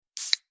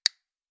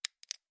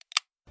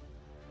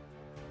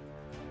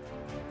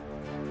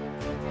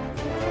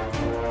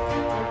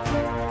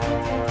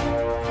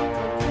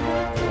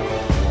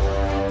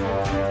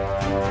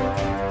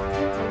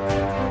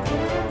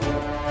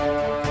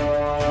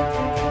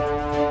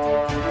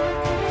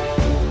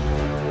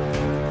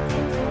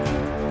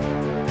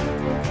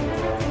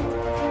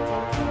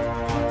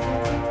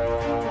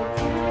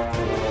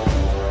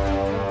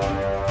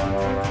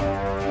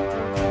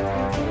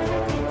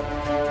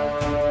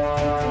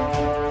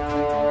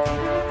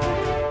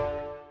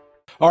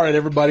All right,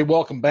 everybody,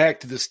 welcome back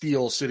to the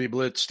Steel City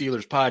Blitz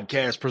Steelers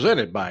podcast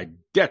presented by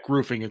Deck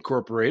Roofing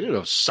Incorporated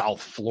of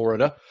South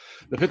Florida.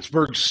 The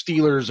Pittsburgh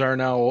Steelers are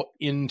now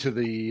into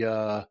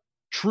the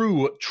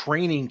true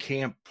training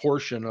camp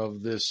portion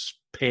of this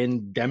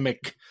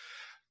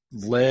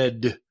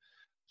pandemic-led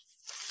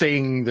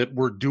thing that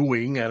we're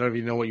doing. I don't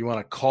even know what you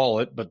want to call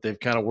it, but they've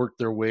kind of worked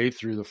their way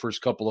through the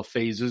first couple of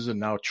phases, and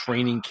now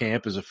training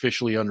camp is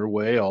officially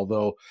underway,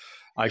 although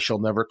I shall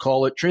never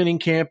call it training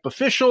camp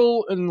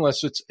official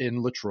unless it's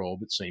in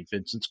Latrobe at St.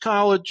 Vincent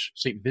College.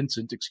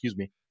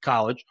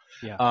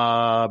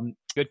 Yeah.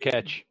 Good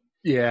catch.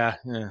 Yeah,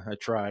 I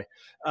try.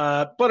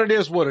 But it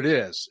is what it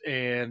is.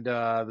 And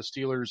the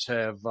Steelers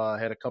have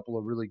had a couple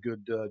of really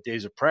good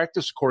days of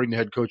practice, according to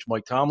head coach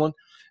Mike Tomlin.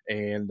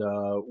 And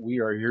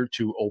we are here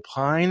to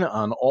opine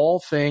on all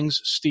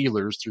things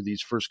Steelers through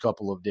these first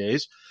couple of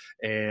days.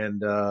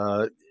 And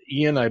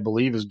Ian, I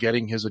believe, is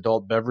getting his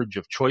adult beverage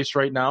of choice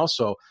right now.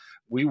 So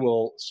we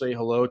will say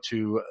hello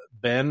to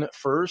Ben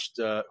first,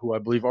 who I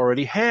believe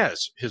already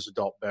has his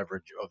adult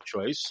beverage of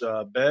choice.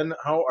 Ben,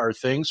 how are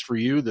things for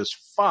you this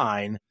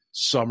fine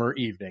summer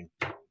evening?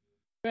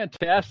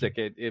 Fantastic.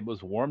 It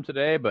was warm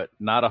today, but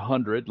not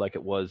 100 like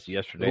it was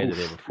yesterday, the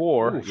day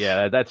before. Oof.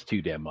 Yeah, that's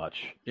too damn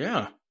much.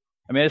 Yeah.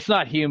 I mean, it's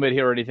not humid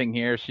here or anything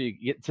here, so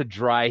it's a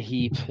dry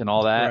heat and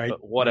all that, Right.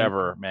 but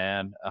whatever,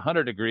 man.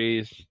 100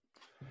 degrees.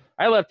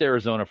 I left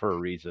Arizona for a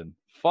reason.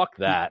 Fuck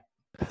that.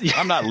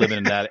 I'm not living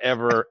in that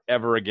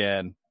ever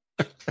again.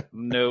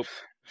 Nope.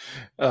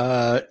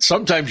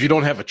 Sometimes you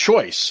don't have a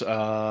choice,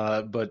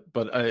 but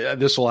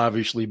this will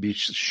obviously be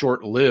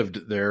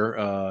short-lived there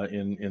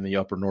in the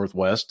upper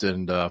Northwest.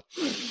 And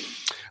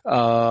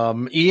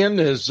Ian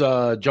has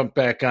jumped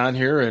back on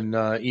here. And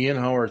Ian,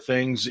 how are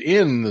things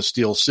in the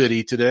Steel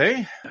City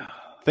today?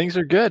 Things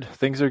are good.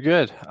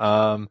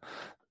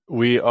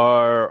 We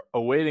are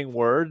awaiting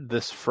word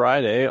this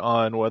Friday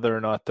on whether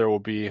or not there will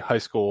be high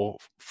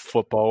school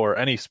football or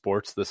any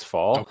sports this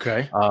fall.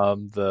 Okay.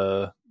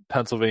 The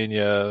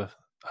Pennsylvania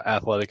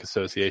Athletic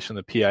Association,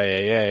 the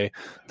PIAA,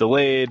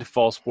 delayed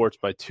fall sports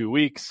by 2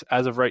 weeks.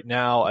 As of right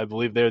now, I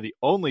believe they're the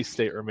only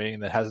state remaining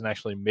that hasn't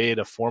actually made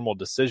a formal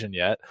decision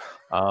yet.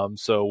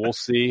 So we'll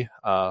see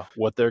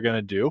what they're going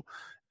to do.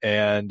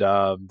 And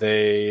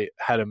they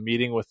had a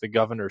meeting with the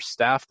governor's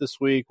staff this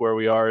week. Where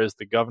we are is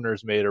the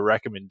governor's made a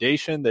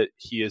recommendation that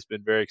he has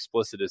been very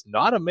explicit is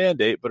not a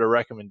mandate, but a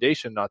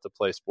recommendation not to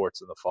play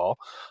sports in the fall.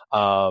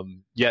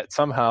 Yet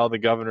somehow the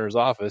governor's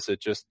office, it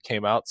just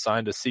came out,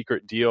 signed a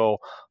secret deal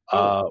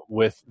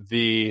with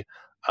the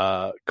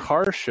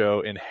car show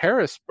in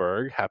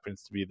Harrisburg,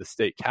 happens to be the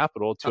state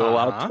capital, to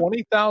allow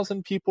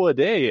 20,000 people a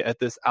day at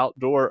this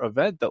outdoor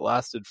event that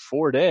lasted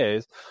 4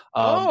 days.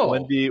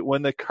 When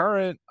the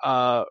current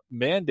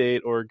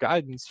mandate or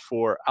guidance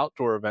for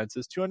outdoor events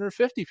is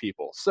 250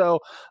 people.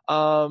 So,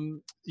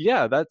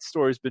 that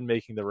story's been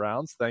making the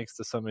rounds thanks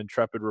to some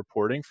intrepid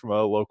reporting from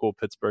a local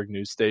Pittsburgh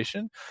news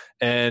station.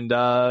 And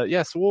so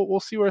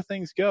we'll see where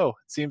things go.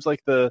 It seems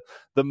like the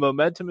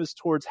momentum is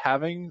towards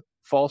having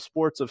fall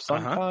sports of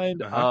some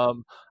kind.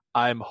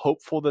 I'm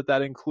hopeful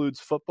that includes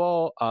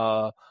football,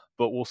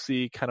 but we'll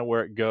see kind of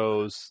where it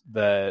goes.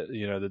 That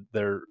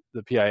the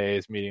PIA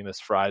is meeting this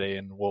Friday,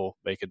 and we'll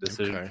make a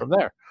decision from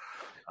there.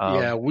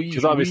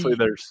 Because obviously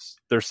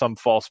there's some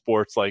fall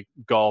sports like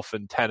golf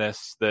and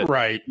tennis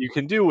that you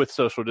can do with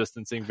social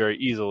distancing very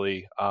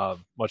easily,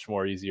 much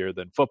more easier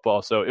than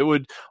football. So it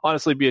would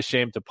honestly be a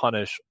shame to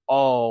punish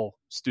all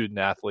student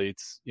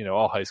athletes,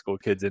 all high school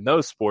kids in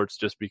those sports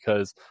just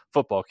because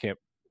football can't.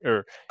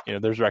 Or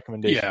there's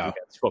recommendations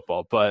against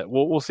football, but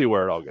we'll see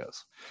where it all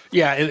goes.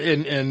 Yeah,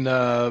 and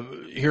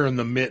here in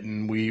the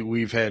Mitten,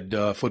 we've had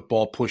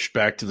football pushed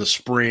back to the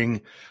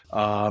spring,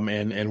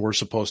 and we're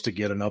supposed to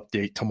get an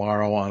update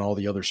tomorrow on all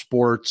the other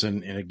sports,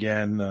 and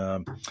again,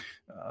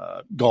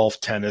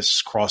 golf,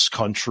 tennis, cross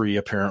country.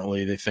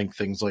 Apparently, they think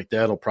things like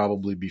that will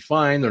probably be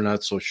fine. They're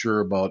not so sure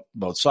about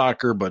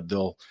soccer, but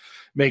they'll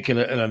make an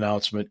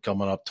announcement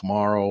coming up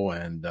tomorrow.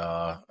 And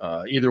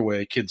either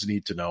way, kids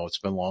need to know. It's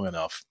been long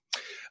enough.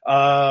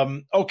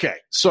 Okay,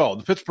 so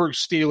the Pittsburgh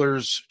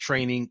Steelers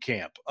training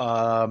camp.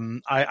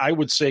 I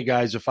would say,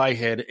 guys, if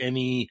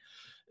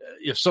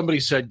somebody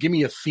said, give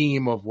me a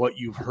theme of what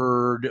you've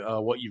heard,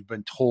 what you've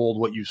been told,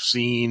 what you've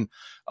seen,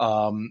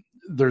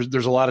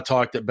 there's a lot of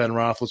talk that Ben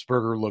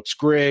Roethlisberger looks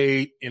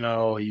great.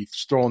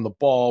 He's throwing the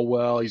ball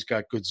well. He's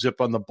got good zip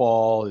on the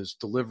ball. His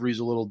delivery's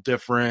a little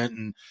different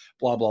and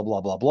blah, blah,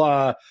 blah, blah,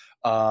 blah.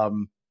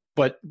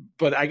 But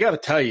I got to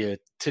tell you,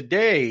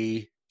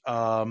 today,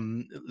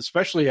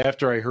 especially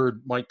after I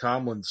heard Mike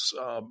Tomlin's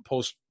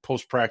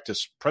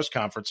post-practice press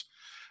conference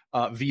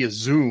via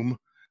Zoom,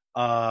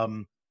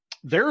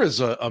 there is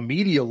a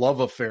media love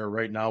affair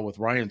right now with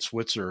Ryan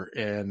Switzer,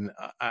 and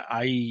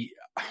I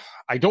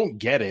don't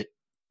get it,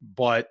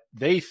 but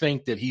they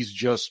think that he's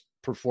just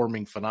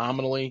performing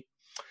phenomenally.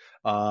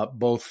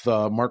 Both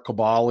Mark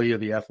Cabali of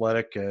The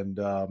Athletic and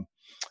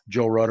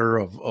Joe Rutter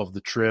of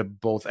the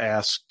Trib both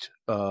asked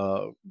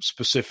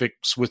specific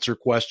Switzer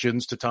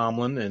questions to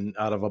Tomlin, and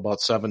out of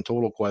about 7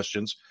 total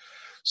questions,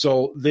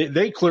 So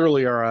they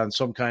clearly are on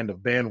some kind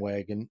of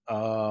bandwagon.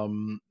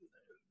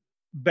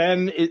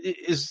 Ben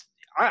is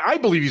I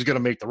believe he's going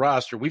to make the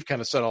roster. We've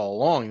kind of said all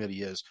along that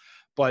he is,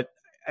 but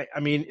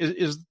I mean,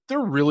 is there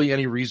really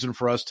any reason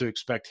for us to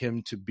expect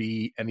him to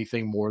be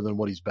anything more than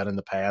what he's been in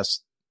the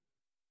past?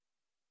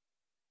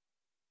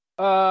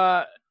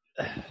 No,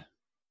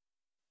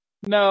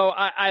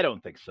 I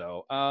don't think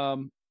so.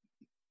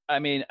 I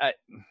mean,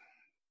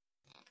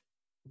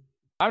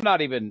 I'm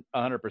not even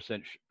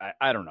 100%.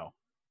 I don't know.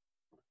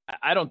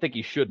 I don't think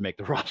he should make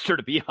the roster,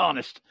 to be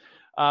honest.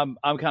 I'm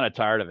kind of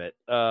tired of it.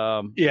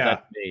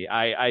 That's me.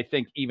 I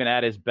think even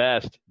at his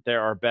best,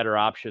 there are better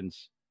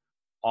options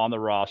on the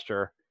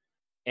roster,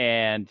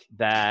 and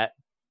that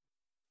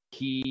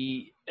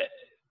he,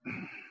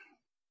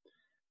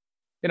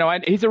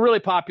 he's a really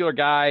popular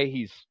guy.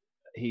 He's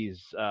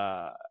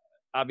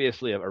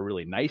obviously a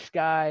really nice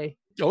guy.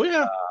 Oh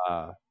yeah.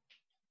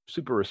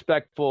 Super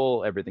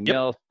respectful, everything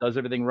else, does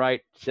everything right,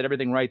 said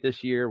everything right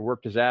this year,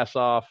 worked his ass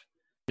off.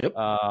 Yep.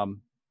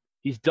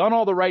 He's done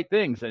all the right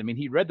things. I mean,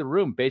 he read the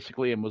room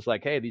basically and was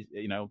like, hey, these,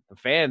 the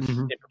fans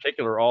in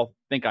particular all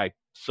think I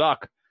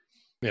suck.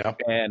 Yeah.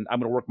 And I'm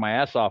going to work my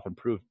ass off and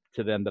prove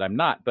to them that I'm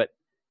not. But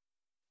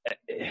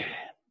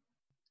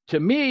to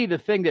me, the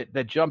thing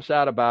that jumps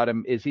out about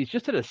him is he's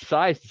just at a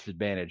size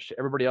disadvantage to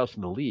everybody else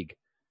in the league.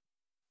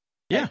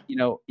 Yeah.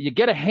 You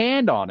get a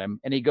hand on him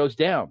and he goes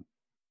down.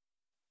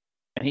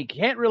 And he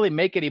can't really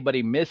make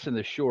anybody miss in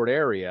the short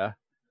area.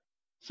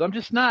 So I'm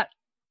just not,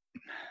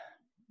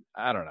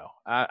 I don't know.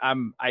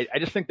 I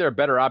just think there are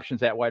better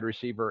options at wide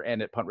receiver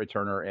and at punt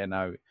returner. And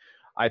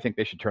I think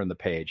they should turn the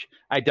page.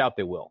 I doubt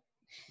they will.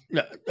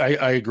 Yeah,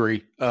 I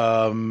agree.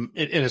 And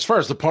as far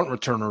as the punt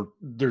returner,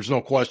 there's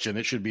no question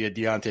it should be a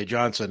Deontay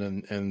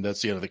Johnson, and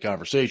that's the end of the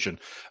conversation.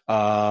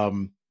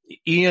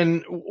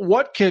 Ian,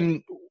 what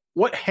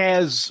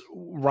has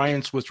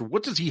Ryan Switzer?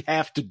 What does he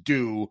have to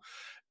do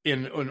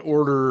in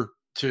order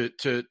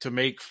to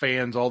make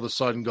fans all of a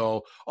sudden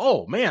go,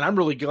 oh man, I'm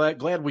really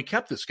glad we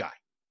kept this guy?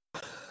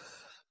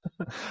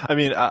 I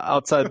mean,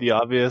 outside the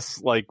obvious,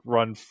 like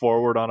run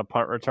forward on a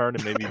punt return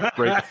and maybe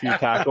break a few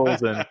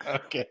tackles and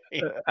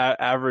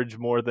average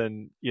more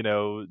than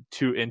 2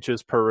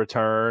 inches per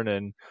return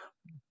and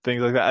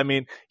things like that. I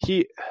mean,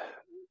 he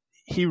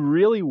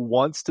really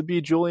wants to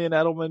be Julian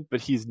Edelman,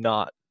 but he's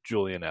not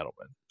Julian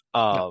Edelman.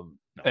 No.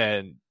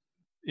 And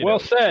well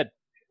said.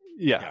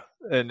 Yeah.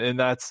 And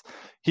that's,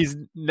 he's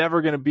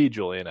never going to be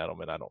Julian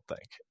Edelman, I don't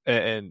think.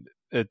 And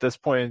at this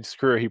point in his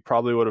career, he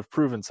probably would have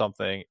proven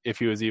something if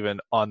he was even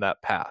on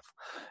that path.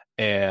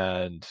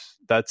 And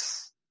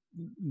that's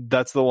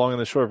the long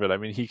and the short of it. I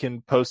mean, he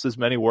can post as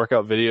many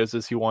workout videos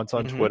as he wants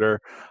on Twitter.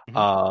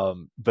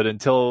 But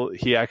until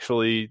he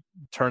actually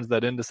turns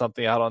that into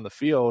something out on the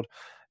field,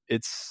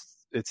 it's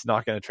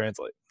not going to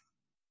translate.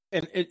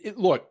 And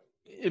look,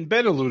 and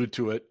Ben alluded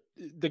to it,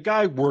 the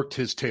guy worked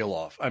his tail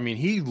off. I mean,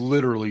 he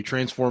literally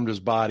transformed his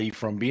body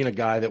from being a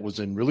guy that was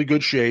in really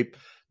good shape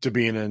to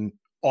being in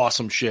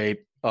awesome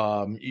shape.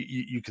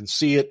 You can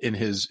see it in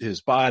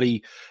his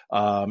body.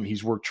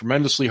 He's worked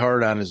tremendously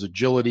hard on his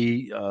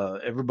agility.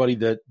 Everybody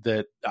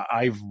that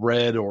I've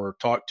read or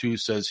talked to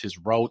says his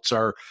routes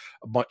are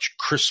much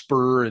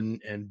crisper and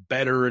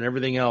better and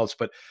everything else.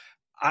 But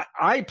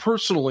I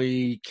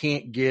personally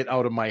can't get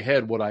out of my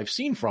head what I've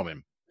seen from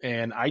him.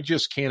 And I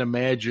just can't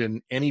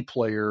imagine any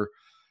player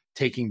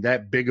taking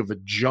that big of a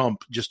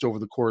jump just over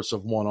the course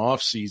of one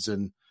off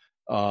season.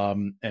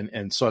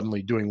 And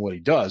suddenly doing what he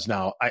does.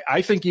 Now,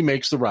 I think he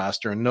makes the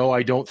roster, and no,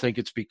 I don't think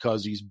it's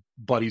because he's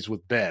buddies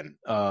with Ben.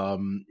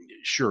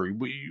 Sure,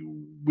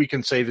 we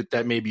can say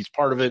that maybe he's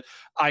part of it.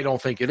 I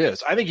don't think it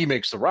is. I think he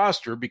makes the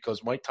roster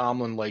because Mike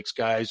Tomlin likes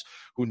guys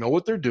who know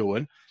what they're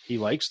doing. He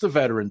likes the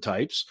veteran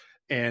types,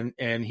 and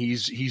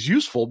he's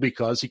useful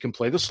because he can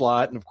play the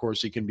slot, and of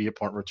course he can be a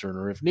punt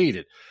returner if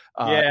needed.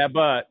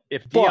 But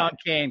if Deion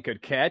Kane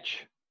could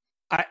catch,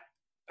 I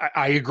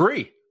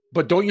agree.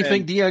 But don't you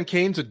think Deion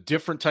Kane's a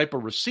different type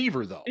of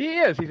receiver, though? He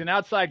is. He's an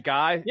outside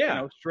guy,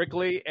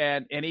 strictly,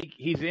 and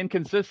he's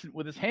inconsistent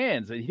with his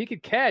hands. If he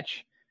could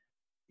catch,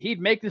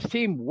 he'd make this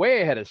team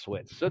way ahead of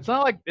Switz. So it's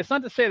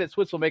not to say that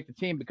Switz will make the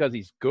team because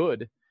he's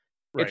good.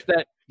 Right. It's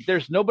that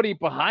there's nobody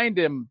behind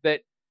him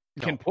that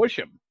can push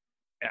him.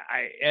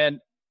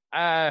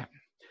 I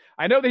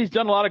know that he's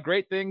done a lot of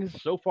great things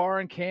so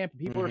far in camp.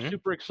 People are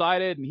super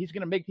excited, and he's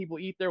going to make people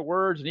eat their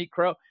words and eat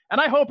crow.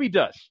 And I hope he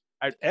does.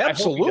 Absolutely.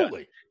 I hope he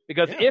does.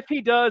 Because if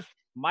he does,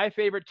 my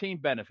favorite team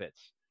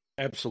benefits.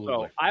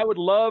 Absolutely. So I would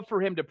love for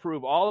him to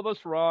prove all of us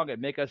wrong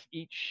and make us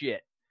eat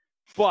shit.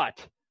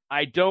 But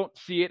I don't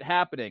see it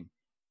happening.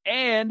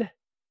 And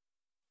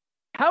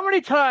how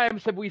many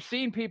times have we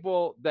seen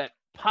people that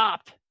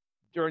popped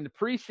during the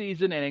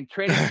preseason and in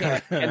training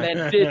camp and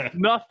then did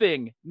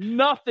nothing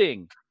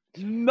during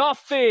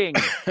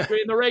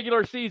the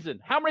regular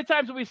season? How many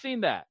times have we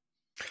seen that?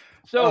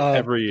 So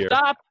every year.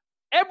 Stop.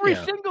 Every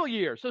single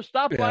year. So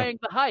stop buying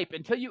the hype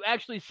until you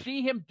actually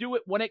see him do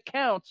it when it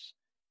counts.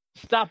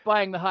 Stop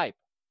buying the hype.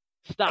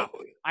 Stop.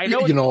 I know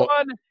it's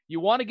fun. You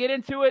want to get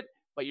into it,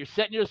 but you're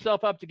setting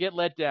yourself up to get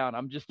let down.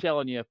 I'm just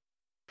telling you.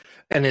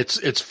 And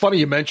it's funny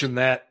you mentioned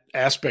that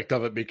aspect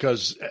of it,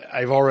 because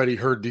I've already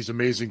heard these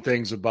amazing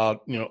things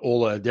about,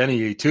 Ola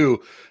Adeniyi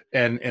too.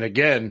 And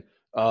again,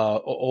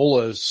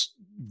 Ola's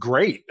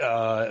great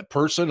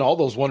person, all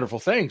those wonderful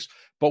things,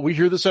 but we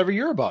hear this every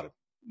year about him.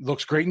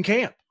 Looks great in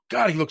camp.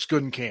 God, he looks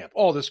good in camp.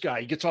 Oh, this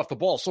guy, he gets off the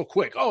ball so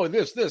quick. Oh,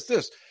 this.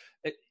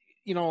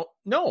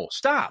 No,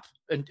 stop.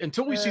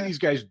 Until we see these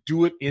guys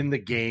do it in the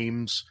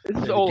games,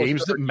 the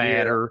games that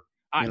matter.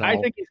 I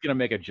think he's going to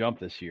make a jump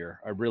this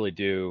year. I really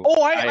do.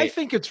 Oh, I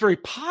think it's very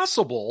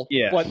possible.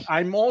 Yes. But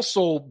I'm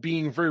also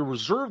being very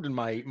reserved in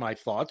my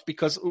thoughts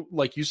because,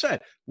 like you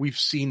said, we've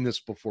seen this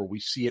before. We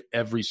see it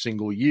every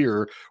single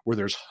year where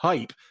there's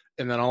hype,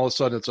 and then all of a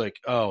sudden it's like,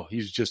 oh,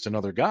 he's just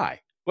another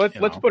guy. Let's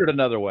put it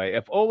another way.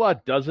 If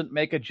Ola doesn't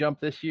make a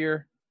jump this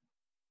year,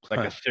 like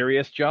a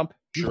serious jump,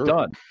 he's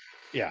done.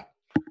 Yeah.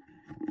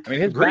 I mean,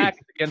 his back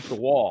is against the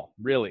wall,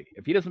 really.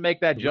 If he doesn't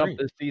make that jump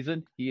this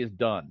season, he is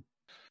done.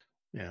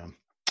 Yeah.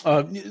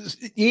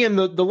 Ian,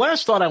 the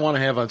last thought I want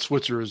to have on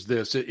Switzer is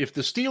this. If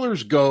the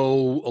Steelers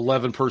go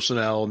 11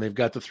 personnel and they've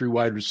got the 3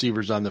 wide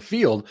receivers on the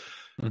field,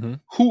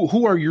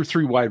 who are your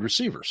 3 wide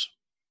receivers?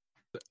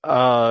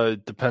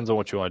 Depends on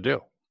what you want to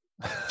do.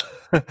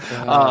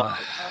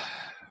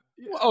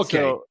 Okay.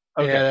 So,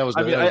 okay. Yeah, that was.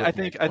 I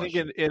think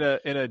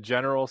in a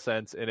general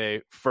sense, in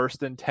a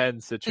 1st and 10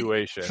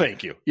 situation,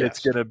 thank you. Yes. It's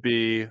going to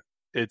be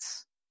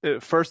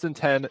 1st and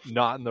 10,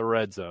 not in the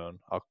red zone.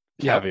 I'll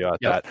caveat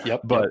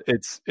that. But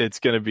it's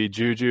going to be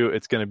Juju,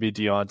 it's going to be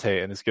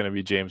Deontay, and it's going to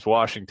be James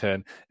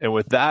Washington. And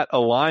with that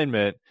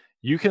alignment,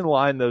 you can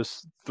line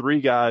those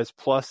 3 guys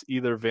plus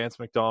either Vance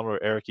McDonald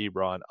or Eric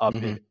Ebron up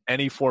in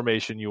any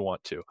formation you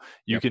want to.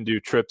 You can do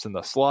trips in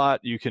the slot.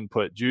 You can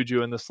put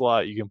Juju in the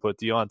slot. You can put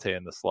Deontay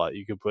in the slot.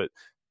 You can put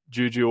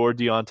Juju or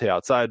Deontay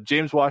outside.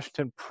 James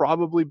Washington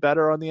probably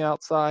better on the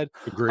outside.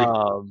 Agreed.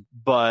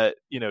 But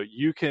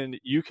you can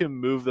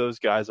move those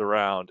guys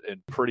around and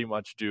pretty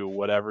much do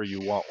whatever you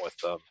want with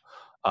them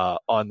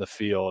on the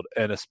field.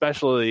 And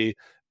especially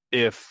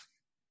if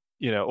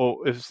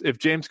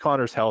James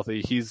Conner's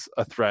healthy, he's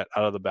a threat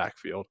out of the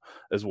backfield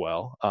as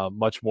well,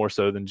 much more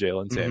so than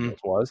Jalen Samuels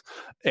was.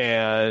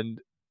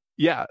 And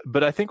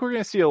but I think we're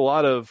going to see a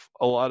lot of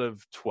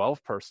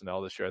 12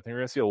 personnel this year. I think we're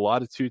going to see a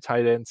lot of 2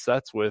 tight end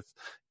sets with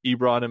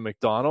Ebron and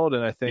McDonald.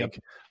 And I think,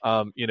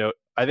 I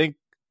think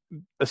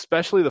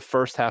especially the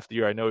first half of the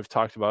year, I know we've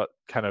talked about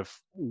kind of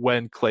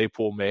when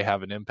Claypool may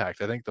have an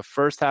impact. I think the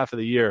first half of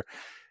the year,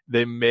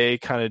 they may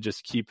kind of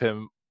just keep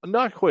him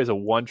not quite as a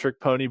one-trick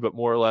pony, but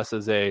more or less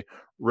as a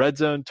red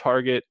zone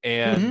target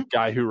and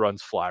guy who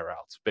runs fly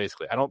routes,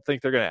 basically. I don't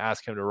think they're going to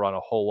ask him to run a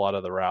whole lot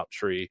of the route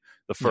tree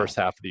the first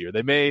half of the year.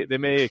 They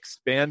may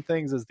expand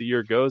things as the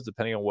year goes,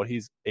 depending on what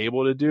he's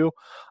able to do.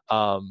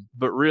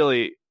 But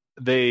really,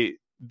 they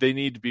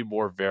need to be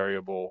more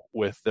variable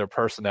with their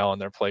personnel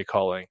and their play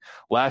calling.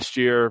 Last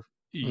year,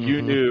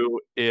 you knew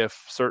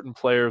if certain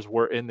players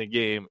were in the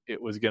game, it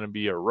was going to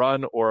be a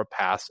run or a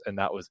pass, and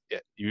that was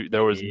it.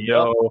 There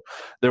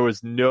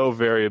was no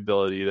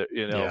variability that,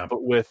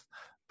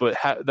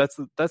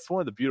 that's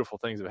one of the beautiful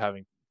things of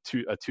having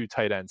a 2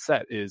 tight end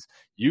set is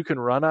you can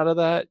run out of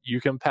that,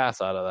 you can pass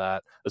out of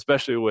that,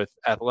 especially with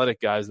athletic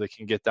guys that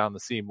can get down the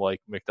seam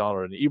like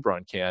McDonald and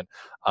Ebron can.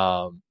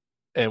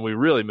 And we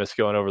really missed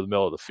going over the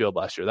middle of the field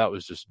last year. That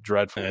was just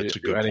dreadful. That's a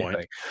good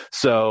point.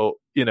 So,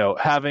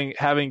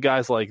 having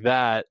guys like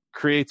that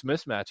creates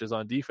mismatches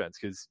on defense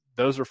because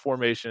those are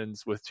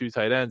formations with 2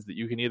 tight ends that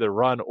you can either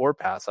run or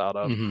pass out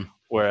of.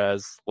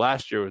 Whereas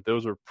last year,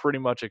 those were pretty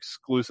much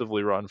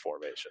exclusively run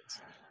formations.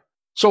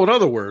 So in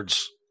other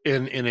words,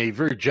 in a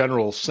very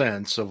general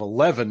sense of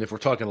 11, if we're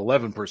talking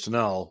 11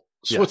 personnel,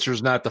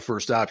 Switzer's not the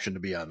first option to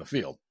be on the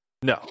field.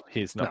 No,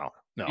 he's not.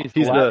 No,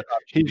 he's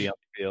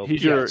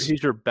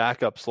your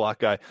backup slot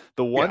guy.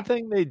 The one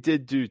thing they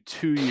did do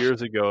 2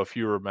 years ago, if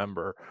you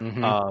remember,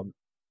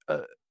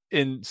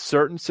 in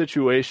certain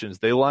situations,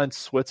 they lined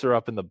Switzer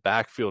up in the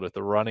backfield at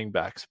the running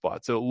back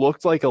spot. So it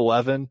looked like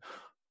 11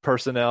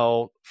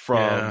 personnel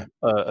from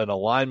an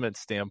alignment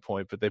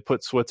standpoint, but they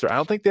put Switzer. I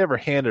don't think they ever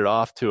handed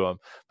off to him,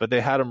 but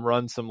they had him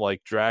run some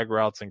like drag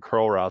routes and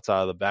curl routes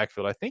out of the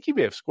backfield. I think he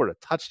may have scored a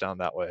touchdown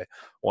that way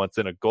once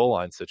in a goal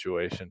line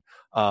situation.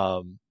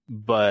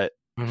 But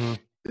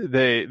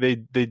they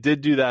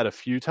did do that a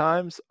few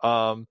times.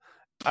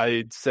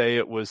 I'd say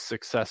it was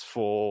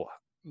successful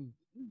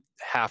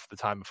half the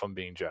time if I'm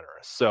being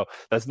generous. So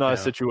that's not a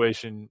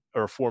situation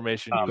or a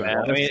formation.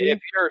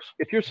 If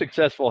you're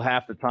successful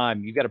half the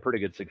time, you've got a pretty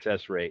good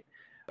success rate.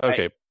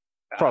 Okay,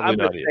 probably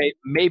not. Say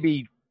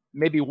maybe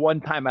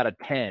 1 time out of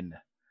 10.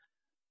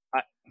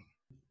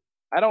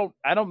 I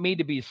don't mean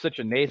to be such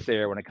a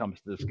naysayer when it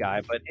comes to this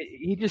guy, but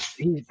he just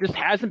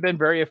hasn't been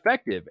very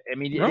effective. I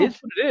mean, it is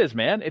what it is,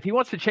 man. If he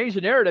wants to change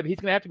the narrative, he's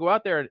going to have to go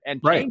out there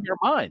and change their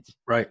minds.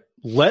 Right.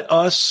 Let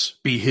us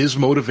be his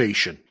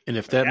motivation. And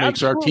if that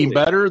makes our team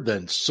better,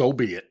 then so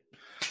be it.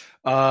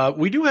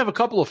 We do have a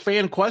couple of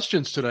fan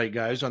questions tonight,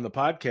 guys, on the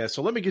podcast.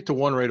 So let me get to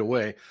one right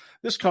away.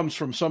 This comes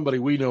from somebody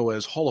we know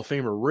as Hall of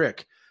Famer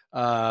Rick.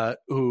 Hi,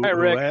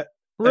 Rick.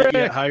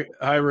 Rick.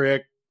 Hi,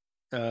 Rick.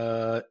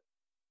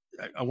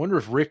 I wonder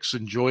if Rick's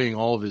enjoying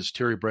all of his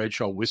Terry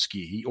Bradshaw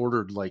whiskey. He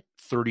ordered like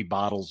 30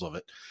 bottles of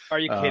it. Are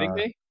you kidding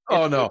me?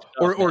 Oh, no.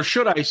 Or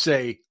should I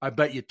say, I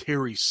bet you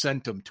Terry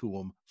sent them to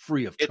him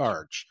free of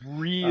charge.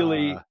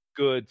 Really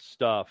good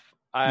stuff.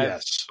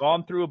 I've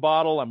gone through a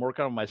bottle. I'm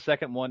working on my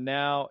second one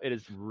now. It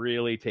is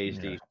really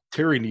tasty. Yeah.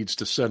 Terry needs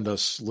to send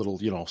us little,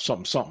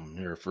 something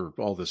here for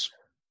all this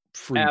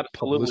free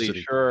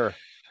publicity. Sure.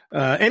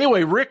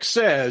 Anyway, Rick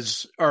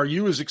says, are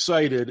you as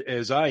excited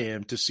as I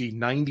am to see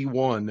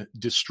 91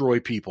 destroy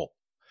people?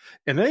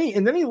 And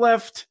then he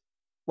left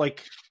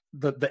like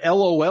the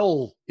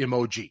LOL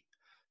emoji.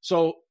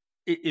 So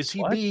is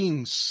he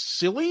being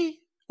silly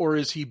or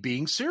is he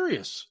being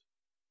serious?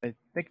 I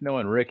think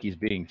knowing Rick, he's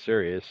being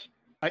serious.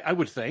 I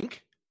would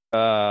think.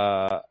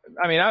 I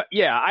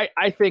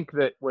think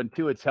that when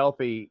Tuitt's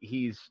healthy,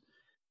 he's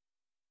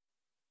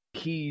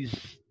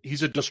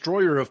a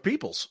destroyer of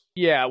peoples.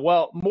 Yeah,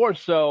 well, more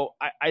so,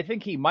 I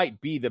think he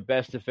might be the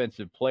best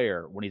defensive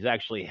player when he's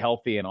actually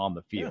healthy and on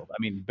the field. Yeah. I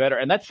mean, better,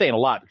 and that's saying a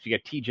lot because you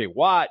got T.J.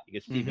 Watt, you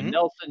got Steven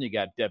Nelson, you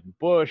got Devin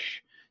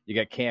Bush, you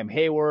got Cam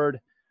Hayward,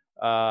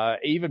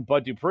 even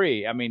Bud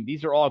Dupree. I mean,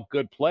 these are all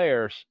good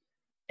players,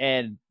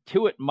 and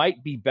Tuitt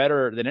might be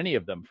better than any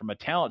of them from a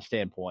talent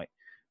standpoint.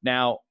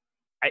 Now,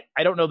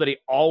 I don't know that he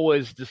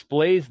always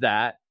displays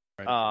that,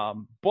 right.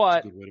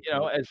 But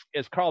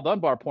as Carl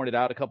Dunbar pointed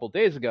out a couple of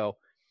days ago,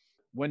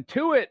 when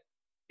Tuitt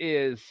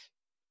is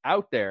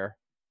out there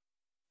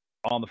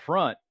on the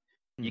front,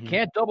 you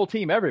can't double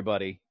team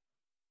everybody.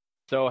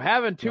 So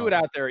having Tuitt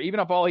out there, even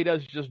if all he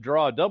does is just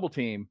draw a double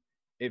team,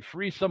 it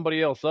frees somebody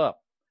else up.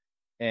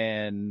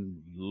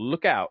 And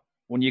look out.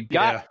 When you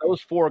got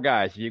those four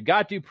guys, you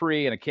got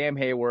Dupree and a Cam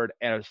Hayward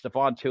and a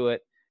Stephon Tuitt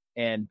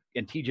and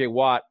TJ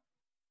Watt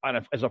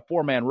as a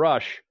four-man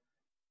rush,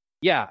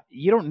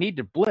 you don't need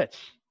to blitz.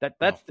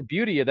 That's the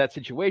beauty of that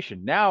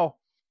situation. Now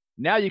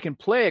you can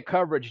play a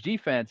coverage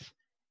defense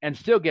and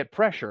still get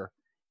pressure,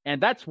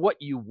 and that's what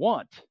you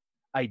want.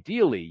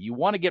 Ideally, you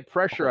want to get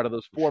pressure out of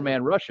those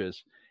four-man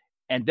rushes,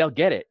 and they'll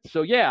get it.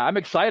 So, I'm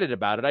excited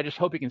about it. I just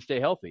hope he can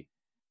stay healthy.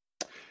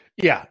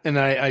 Yeah, and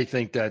I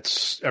think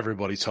that's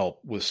everybody's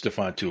help with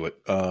Stephon Tuitt.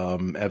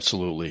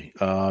 Absolutely.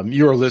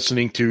 You are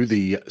listening to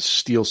the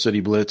Steel City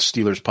Blitz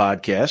Steelers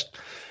podcast,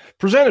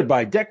 presented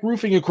by Deck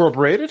Roofing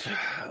Incorporated.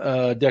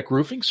 Deck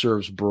Roofing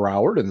serves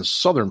Broward and the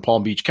southern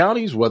Palm Beach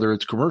counties, whether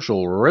it's commercial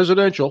or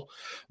residential,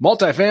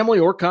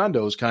 multifamily, or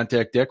condos.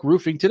 Contact Deck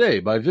Roofing today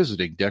by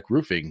visiting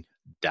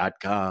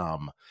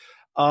deckroofing.com.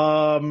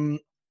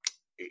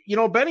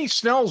 Benny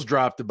Snell's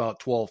dropped about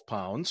 12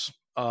 pounds.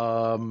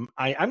 I'm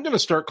going to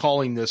start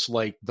calling this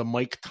like the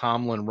Mike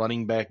Tomlin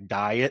running back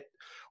diet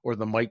or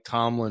the Mike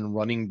Tomlin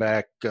running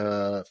back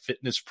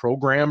fitness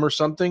program or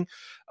something.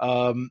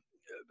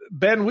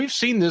 Ben, we've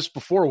seen this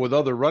before with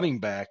other running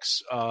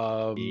backs.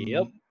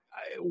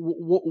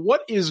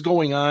 What is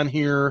going on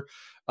here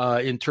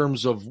in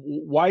terms of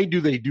why do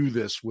they do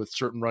this with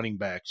certain running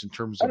backs in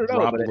terms of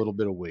drop a little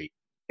bit of weight?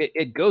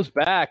 It goes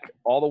back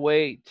all the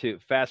way to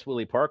Fast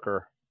Willie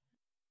Parker.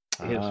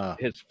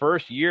 His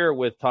first year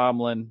with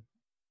Tomlin,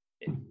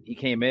 he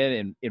came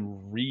in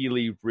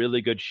really, really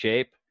good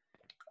shape,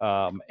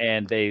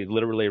 and they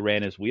literally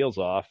ran his wheels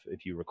off,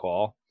 if you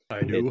recall.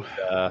 I do.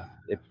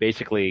 It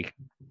basically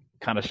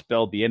kind of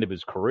spelled the end of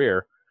his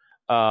career.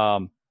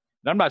 And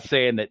I'm not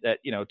saying that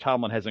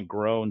Tomlin hasn't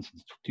grown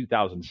since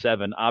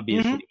 2007.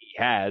 Obviously, he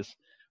has.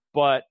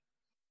 But,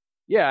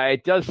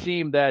 it does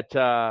seem that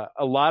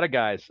a lot of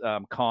guys,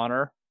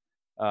 Connor,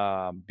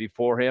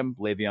 before him,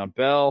 Le'Veon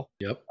Bell,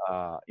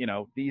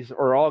 these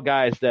are all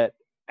guys that,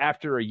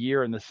 after a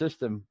year in the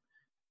system,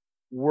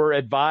 were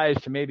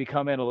advised to maybe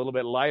come in a little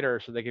bit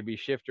lighter so they could be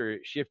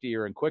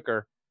shiftier and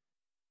quicker,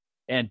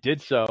 and did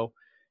so,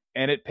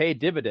 and it paid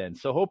dividends.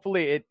 So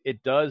hopefully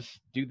it does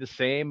do the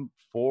same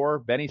for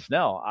Benny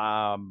Snell.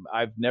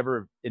 I've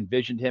never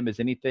envisioned him as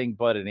anything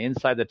but an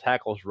inside the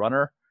tackles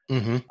runner.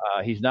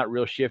 He's not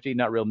real shifty,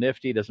 not real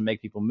nifty, doesn't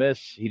make people miss.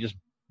 He just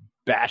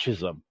bashes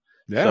them.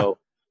 Yeah. So,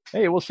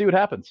 hey, we'll see what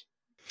happens.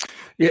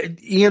 Yeah,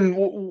 Ian,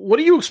 what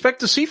do you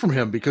expect to see from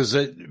him? Because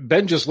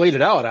Ben just laid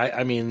it out.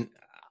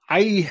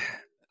 I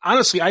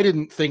honestly, I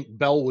didn't think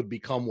Bell would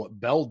become what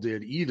Bell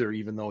did either,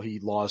 even though he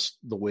lost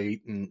the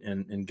weight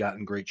and got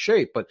in great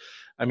shape. But,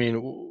 I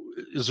mean,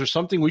 is there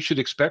something we should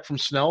expect from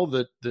Snell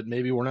that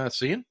maybe we're not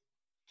seeing?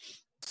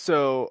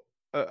 So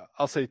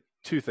I'll say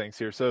two things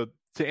here. So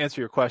to answer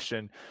your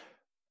question,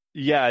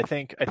 I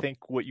think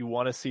what you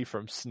want to see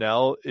from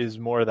Snell is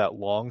more of that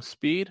long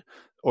speed,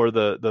 or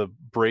the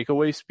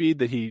breakaway speed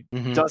that he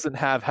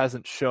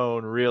hasn't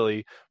shown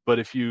really. But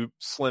if you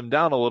slim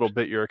down a little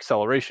bit, your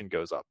acceleration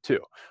goes up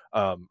too.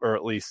 Or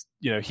at least,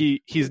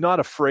 he's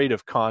not afraid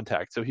of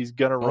contact. So he's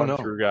going to run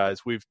through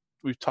guys. We've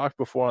talked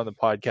before on the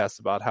podcast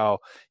about how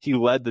he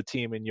led the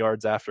team in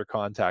yards after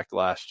contact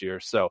last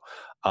year. So,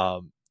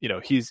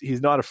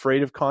 he's not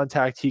afraid of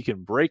contact. He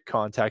can break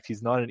contact.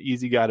 He's not an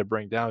easy guy to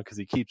bring down because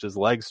he keeps his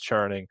legs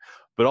churning.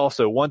 But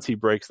also, once he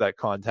breaks that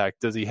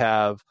contact, does he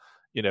have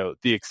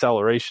the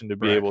acceleration to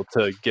be able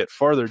to get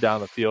farther down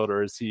the field,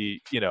 or is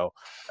he,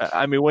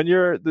 when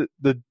you're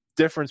the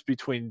difference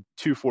between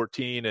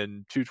 214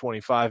 and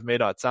 225 may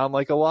not sound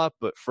like a lot,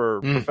 but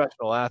for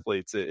professional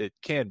athletes, it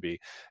can be.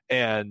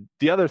 And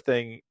the other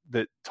thing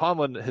that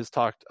Tomlin has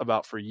talked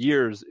about for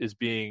years is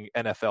being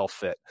NFL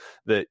fit,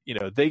 that,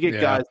 they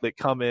get guys that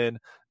come in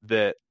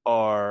that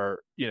are,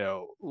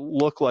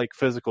 look like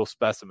physical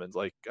specimens.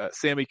 Like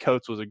Sammy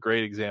Coates was a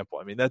great example.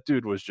 I mean, that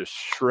dude was just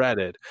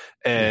shredded,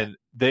 and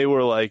they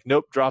were like,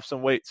 nope, drop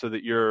some weight so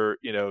that you're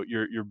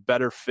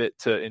better fit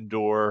to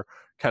endure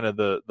kind of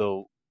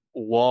the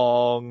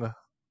long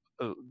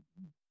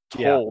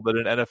toll that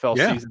an NFL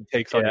season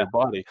takes on your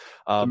body.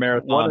 A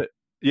marathon.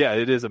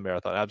 It is a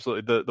marathon.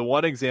 Absolutely. The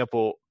one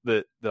example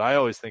that I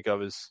always think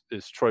of is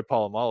Troy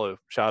Polamalu.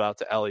 Shout out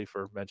to Ellie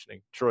for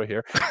mentioning Troy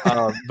here.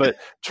 But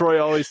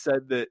Troy always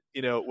said that,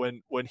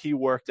 when he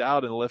worked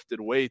out and lifted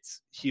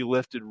weights, he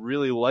lifted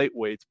really light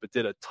weights, but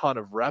did a ton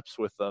of reps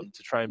with them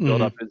to try and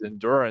build up his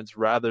endurance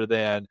rather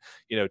than,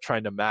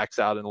 trying to max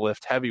out and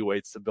lift heavy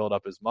weights to build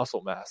up his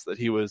muscle mass. That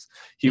he was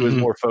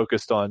more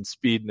focused on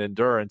speed and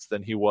endurance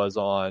than he was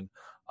on,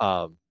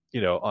 on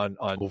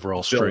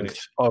overall strength.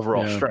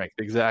 Strength,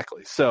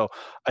 exactly. So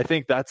I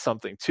think that's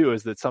something too,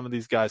 is that some of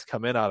these guys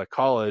come in out of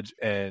college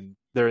and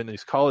they're in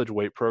these college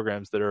weight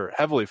programs that are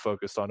heavily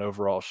focused on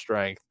overall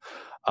strength.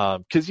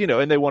 Because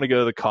and they want to go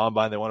to the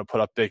combine, they want to put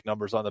up big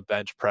numbers on the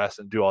bench press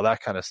and do all that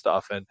kind of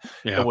stuff. And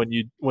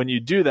when you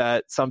do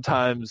that,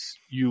 sometimes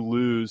you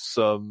lose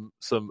some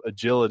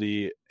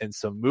agility and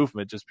some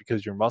movement just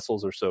because your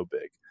muscles are so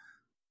big.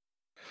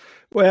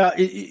 Well,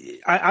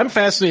 I'm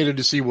fascinated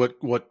to see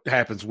what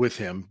happens with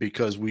him,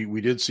 because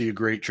we did see a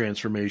great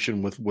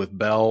transformation with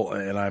Bell,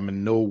 and I'm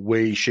in no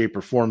way, shape,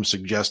 or form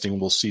suggesting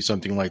we'll see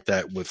something like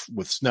that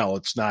with Snell.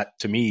 It's not,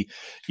 to me,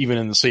 even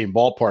in the same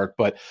ballpark,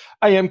 but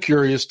I am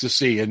curious to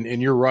see.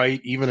 And you're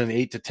right, even an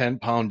 8 to 10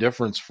 pound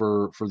difference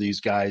for these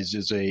guys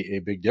is a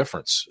big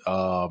difference.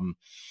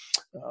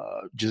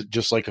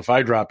 Just like if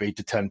I drop 8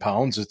 to 10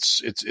 pounds,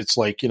 it's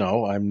like,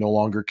 I'm no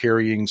longer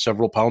carrying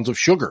several pounds of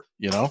sugar,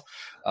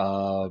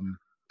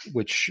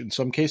 which in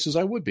some cases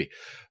I would be.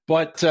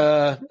 But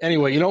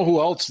anyway, who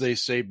else they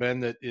say,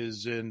 Ben, that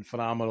is in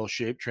phenomenal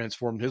shape,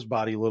 transformed his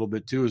body a little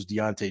bit too, is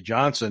Deontay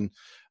Johnson.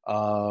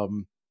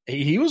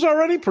 He was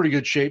already in pretty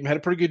good shape and had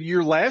a pretty good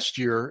year last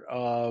year.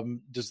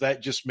 Does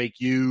that just make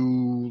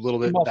you a little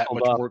bit that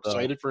much more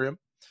excited for him?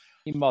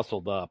 He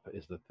muscled up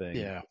is the thing.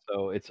 Yeah.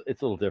 So it's a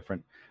little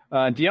different.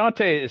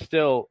 Deontay is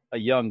still a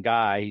young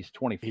guy. He's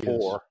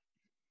 24.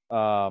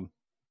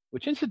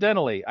 Which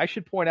incidentally, I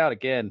should point out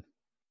again,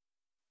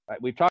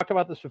 we've talked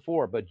about this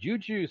before, but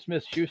Juju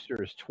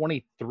Smith-Schuster is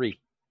 23.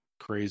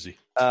 Crazy.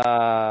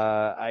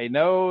 I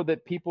know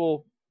that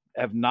people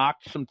have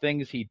knocked some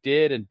things he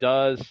did and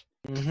does.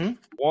 Mm-hmm.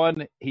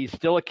 One, he's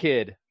still a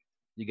kid.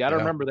 You got to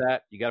remember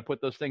that. You got to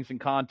put those things in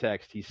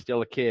context. He's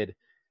still a kid.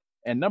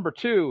 And number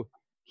two,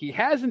 he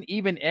hasn't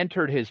even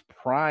entered his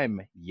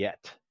prime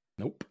yet.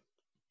 Nope.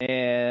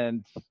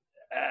 And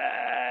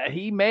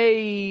he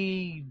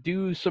may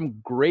do some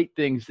great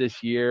things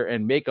this year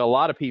and make a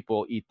lot of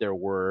people eat their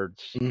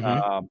words.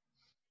 Mm-hmm.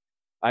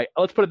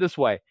 Let's put it this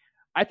way.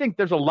 I think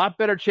there's a lot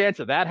better chance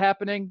of that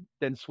happening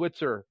than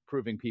Switzer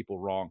proving people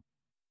wrong.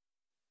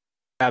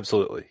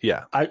 Absolutely.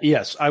 Yeah.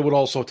 I would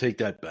also take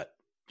that bet.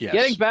 Yes.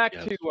 Getting back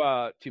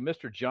to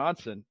Mr.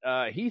 Johnson,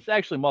 he's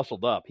actually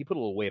muscled up. He put a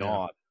little weight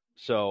on.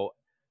 So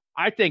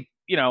I think,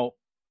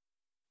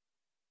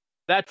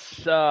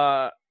 that's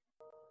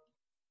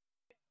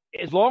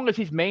as long as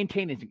he's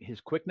maintaining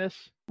his quickness,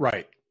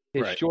 right,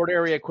 his short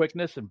area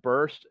quickness and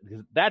burst,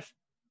 that's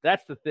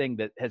the thing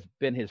that has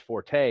been his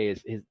forte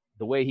is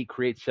the way he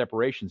creates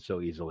separation so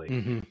easily.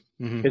 Mm-hmm.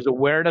 Mm-hmm. His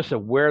awareness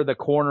of where the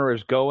corner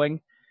is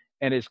going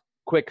and his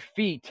quick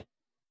feet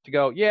to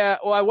go,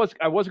 I was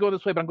going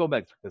this way, but I'm going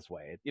back this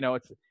way.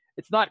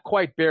 It's not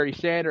quite Barry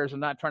Sanders.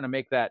 I'm not trying to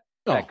make that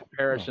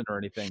comparison or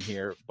anything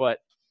here, but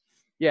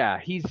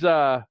he's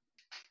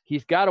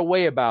got a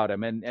way about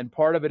him, and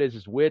part of it is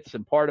his wits,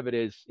 and part of it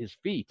is his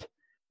feet.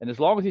 And as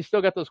long as he's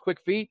still got those quick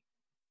feet,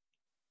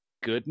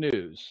 good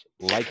news.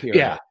 Like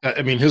here,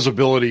 I mean, his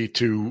ability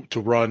to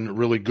run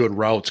really good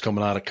routes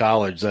coming out of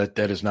college, that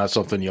is not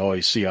something you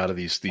always see out of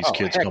these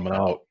kids coming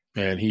out.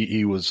 And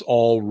he was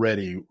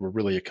already a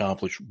really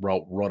accomplished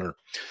route runner.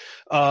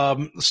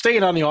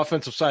 Staying on the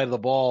offensive side of the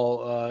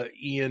ball,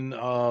 Ian,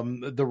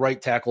 the right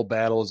tackle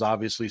battle is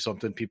obviously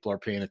something people are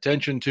paying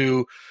attention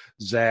to.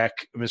 Zach,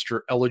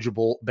 Mr.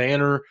 Eligible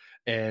Banner,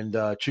 and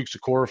Chuks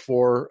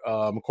Okorafor.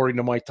 According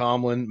to Mike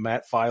Tomlin,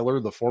 Matt Filer,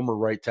 the former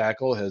right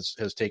tackle, has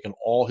taken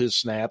all his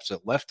snaps at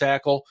left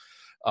tackle.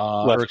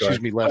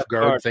 Left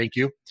guard. Thank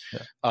you.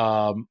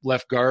 Yeah.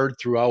 Left guard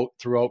throughout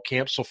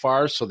camp so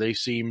far. So they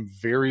seem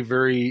very,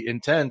 very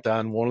intent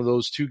on one of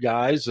those two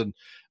guys. And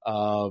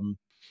what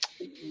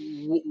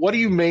do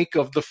you make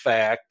of the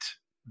fact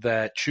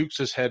that Chuks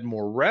has had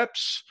more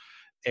reps?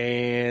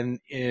 And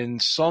in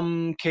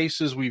some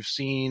cases, we've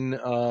seen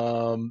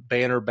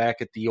Banner back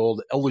at the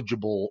old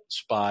eligible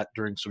spot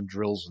during some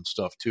drills and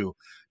stuff too.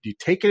 Do you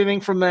take anything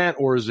from that,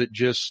 or is it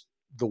just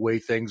the way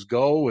things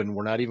go and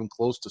we're not even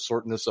close to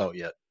sorting this out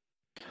yet?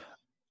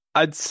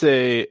 I'd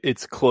say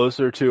it's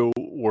closer to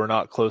we're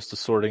not close to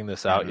sorting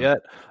this out yet.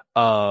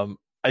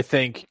 I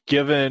think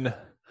given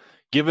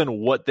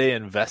what they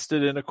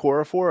invested in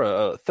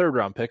Okorafor, a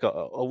third-round pick,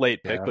 a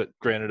late pick, but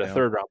granted a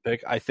third-round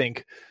pick, I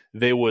think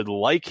they would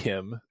like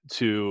him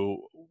to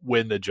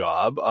win the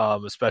job,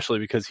 especially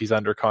because he's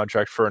under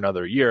contract for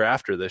another year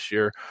after this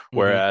year,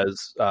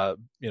 whereas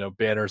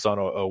Banner's on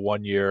a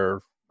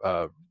 1-year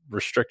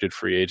restricted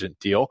free agent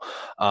deal.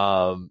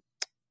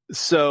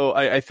 So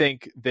I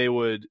think they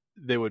would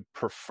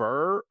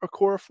prefer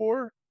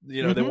Okorafor.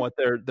 They want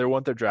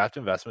their draft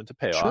investment to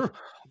pay off.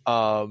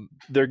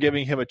 They're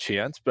giving him a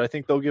chance, but I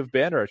think they'll give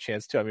Banner a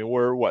chance too. I mean,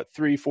 we're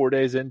 3-4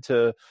 days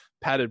into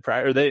padded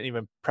practice, or they didn't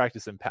even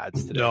practice in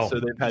pads today. So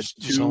they've had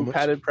 2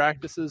 padded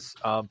practices.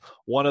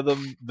 One of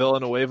them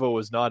Villanueva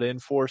was not in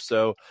for,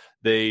 so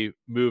they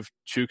moved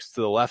Chooks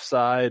to the left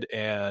side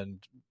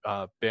and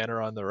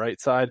Banner on the right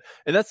side.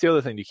 And that's the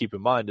other thing to keep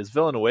in mind is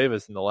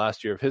Villanueva's in the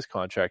last year of his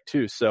contract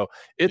too. So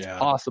it's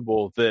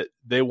possible that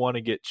they want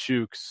to get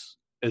Chooks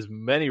as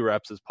many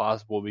reps as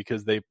possible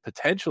because they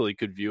potentially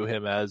could view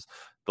him as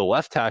the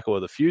left tackle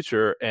of the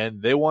future, and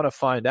they want to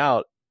find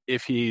out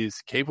if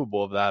he's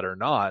capable of that or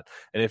not.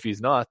 And if he's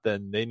not,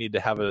 then they need to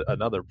have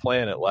another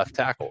plan at left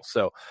tackle.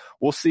 So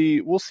we'll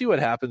see what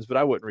happens, but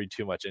I wouldn't read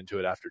too much into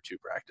it after 2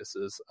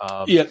 practices.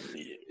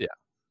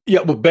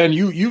 Yeah, but Ben,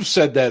 you've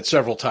said that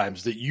several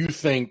times that you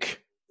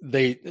think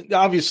they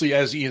obviously,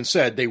 as Ian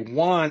said, they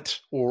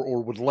want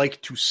or would like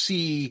to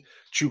see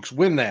Chooks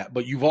win that,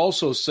 but you've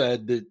also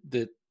said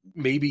that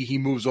maybe he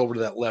moves over to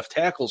that left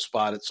tackle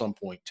spot at some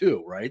point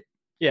too, right?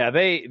 Yeah,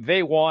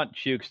 they want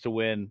Chooks to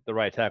win the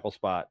right tackle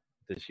spot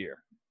this year.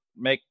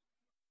 Make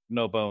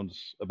no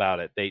bones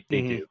about it. They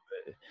do.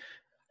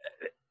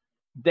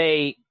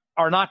 They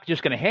are not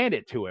just going to hand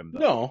it to him, though.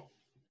 No.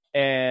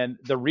 And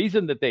the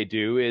reason that they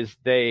do is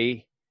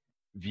they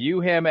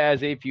view him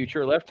as a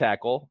future left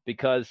tackle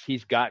because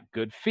he's got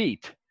good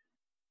feet.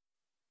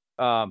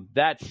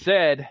 That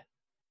said,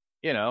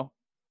 a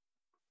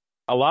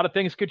lot of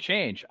things could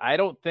change. I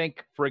don't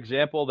think, for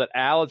example, that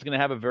Al is going to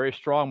have a very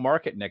strong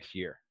market next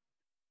year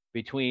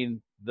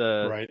between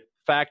the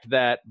fact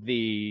that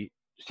the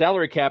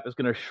salary cap is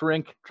going to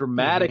shrink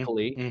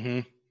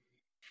dramatically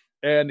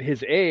and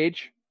his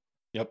age.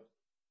 Yep.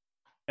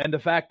 And the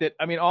fact that,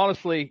 I mean,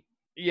 honestly,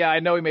 yeah, I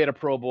know he made a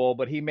Pro Bowl,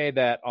 but he made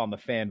that on the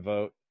fan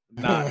vote,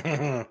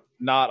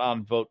 not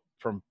on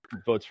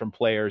votes from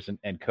players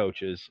and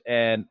coaches.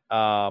 And,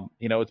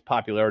 it's a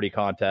popularity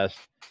contest.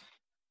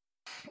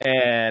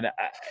 And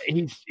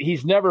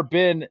he's never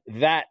been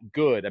that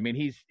good. I mean,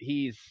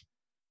 he's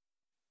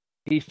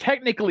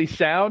technically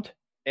sound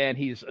and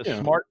he's a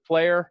smart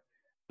player,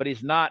 but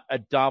he's not a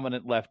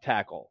dominant left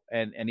tackle,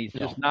 and he's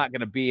just not going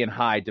to be in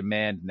high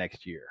demand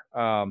next year.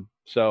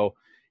 So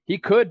he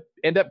could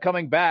end up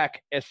coming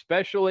back,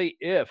 especially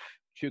if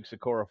Chooks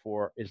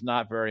Okorafor is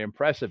not very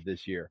impressive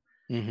this year.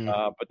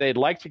 But they'd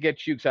like to get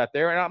Chooks out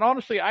there. And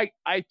honestly, I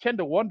tend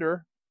to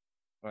wonder.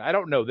 I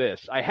don't know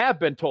this. I have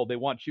been told they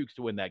want Chooks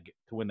to win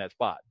that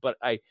spot, but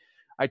I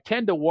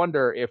tend to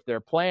wonder if their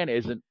plan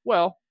isn't,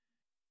 well,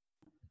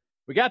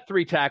 we got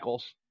 3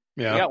 tackles.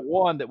 Yeah. We got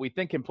one that we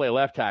think can play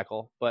left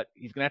tackle, but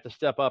he's going to have to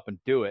step up and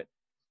do it.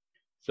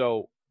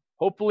 So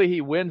hopefully he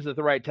wins at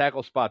the right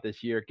tackle spot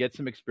this year, get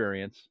some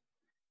experience.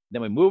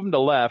 Then we move him to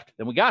left.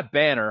 Then we got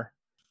Banner.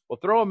 We'll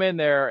throw him in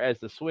there as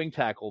the swing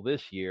tackle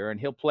this year, and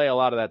he'll play a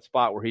lot of that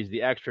spot where he's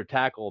the extra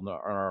tackle on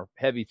our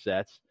heavy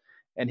sets,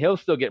 and he'll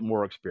still get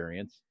more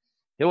experience.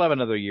 He'll have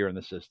another year in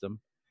the system.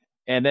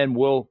 And then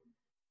we'll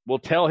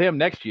tell him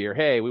next year,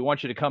 hey, we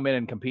want you to come in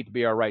and compete to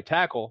be our right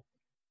tackle.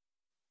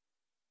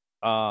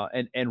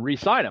 And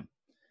re-sign him.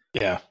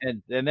 Yeah.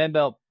 And then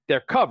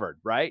they're covered,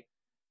 right?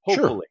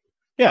 Hopefully.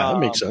 Sure. Yeah, that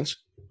makes sense.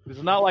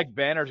 It's not like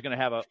Banner's going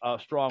to have a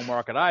strong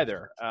market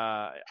either.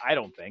 I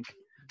don't think.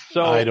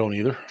 So I don't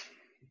either.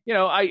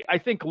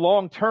 I think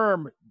long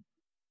term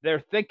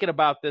they're thinking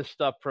about this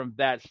stuff from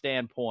that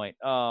standpoint.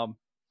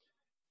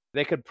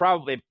 They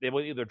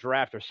will either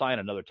draft or sign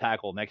another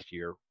tackle next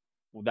year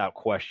without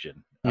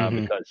question,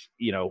 because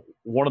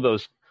one of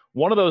those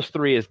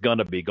 3 is going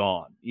to be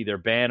gone. Either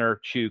Banner,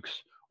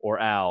 Chooks, or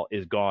Al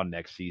is gone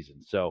next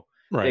season. So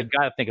they've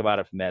got to think about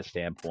it from that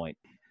standpoint.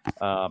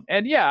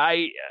 And yeah,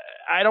 I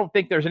don't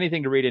think there's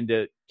anything to read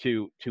into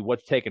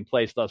what's taken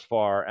place thus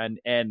far.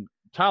 And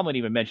Tomlin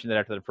even mentioned that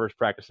after the first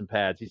practice in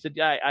pads. He said,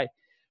 I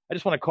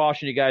just want to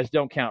caution you guys,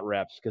 don't count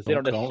reps because they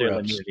don't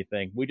necessarily mean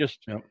anything.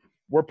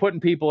 We're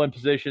putting people in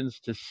positions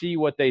to see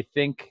what they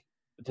think,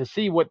 to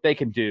see what they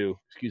can do,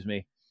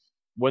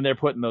 when they're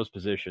put in those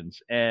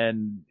positions.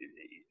 And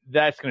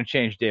that's going to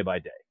change day by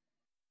day.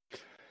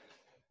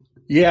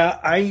 Yeah,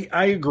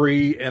 I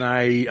agree, and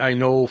I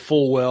know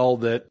full well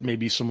that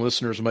maybe some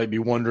listeners might be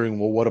wondering,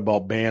 well, what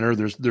about Banner?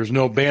 There's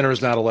no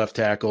Banner's not a left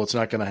tackle. It's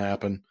not going to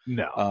happen.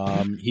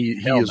 No, he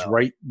is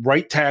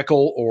right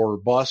tackle or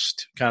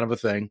bust kind of a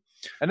thing.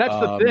 And that's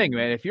the thing,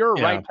 man. If you're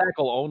a right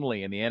tackle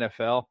only in the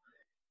NFL,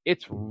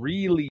 it's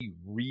really,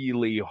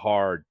 really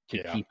hard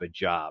to keep a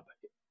job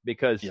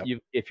because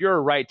if you're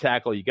a right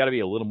tackle, you got to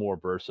be a little more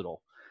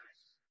versatile.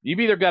 You've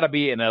either got to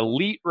be an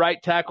elite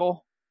right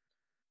tackle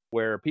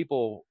where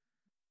people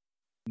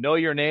know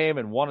your name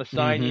and want to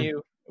sign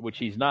you, which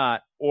he's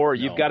not, or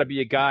you've got to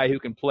be a guy who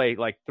can play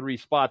like 3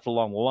 spots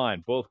along the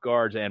line, both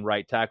guards and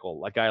right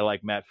tackle, a guy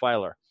like Matt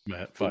Filer.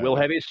 Who will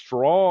have a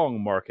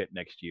strong market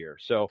next year.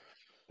 So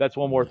that's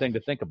one more thing to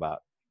think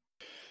about.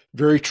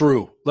 Very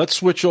true. Let's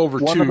switch over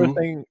to one other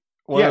thing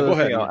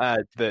I'll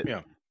add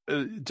that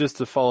just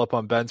to follow up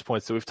on Ben's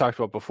points that we've talked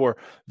about before.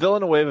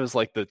 Villanueva is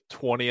like the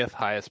 20th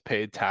highest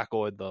paid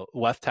tackle in the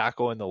left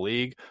tackle in the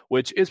league,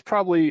 which is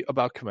probably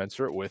about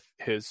commensurate with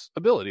his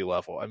ability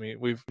level. I mean,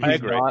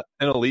 he's not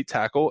an elite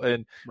tackle,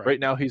 and right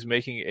now he's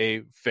making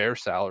a fair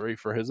salary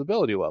for his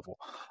ability level.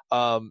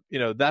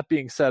 That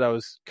being said, I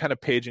was kind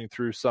of paging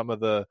through some of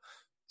the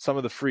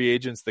free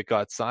agents that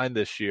got signed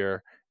this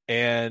year,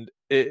 and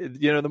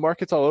the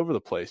market's all over the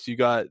place. You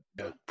got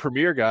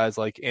premier guys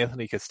like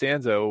Anthony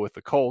Costanzo with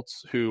the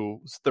Colts,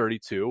 who's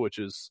 32, which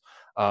is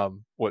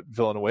what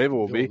Villanueva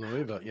will be.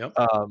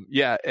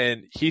 Yep.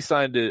 And he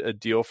signed a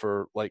deal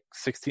for like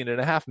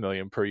 $16.5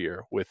 million per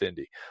year with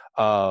Indy.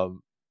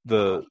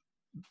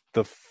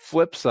 The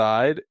flip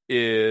side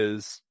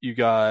is you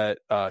got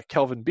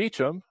Kelvin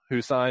Beachum,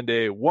 who signed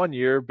a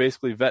 1-year,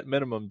 basically vet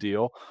minimum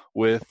deal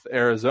with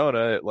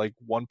Arizona at like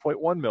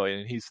 $1.1 million,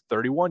 and he's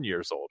 31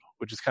 years old,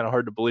 which is kind of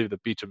hard to believe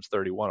that Beachum's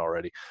 31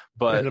 already.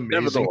 But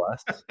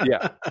nevertheless,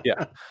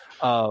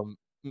 but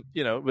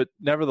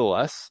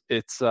nevertheless,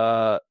 it's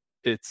kind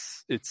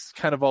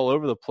of all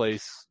over the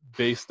place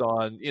based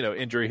on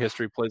injury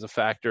history plays a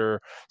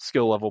factor,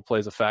 skill level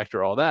plays a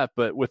factor, all that.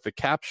 But with the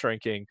cap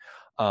shrinking,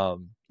 I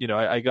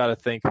got to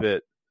think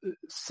that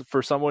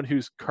for someone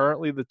who's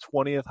currently the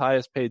 20th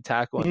highest paid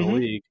tackle in the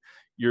league,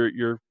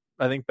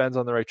 I think Ben's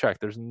on the right track.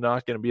 There's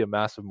not going to be a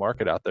massive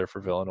market out there for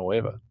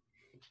Villanueva.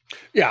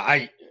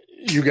 Yeah,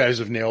 you guys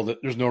have nailed it.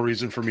 There's no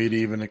reason for me to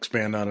even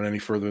expand on it any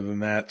further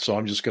than that. So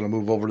I'm just going to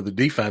move over to the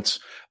defense.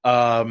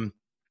 I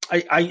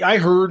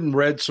heard and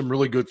read some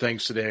really good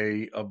things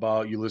today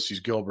about Ulysses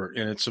Gilbert,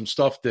 and it's some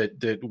stuff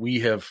that we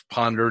have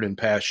pondered in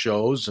past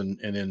shows and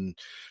in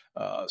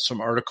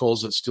some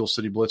articles at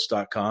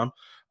SteelCityBlitz.com.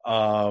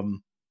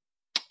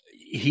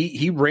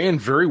 He ran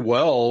very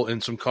well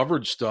in some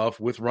coverage stuff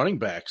with running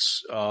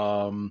backs.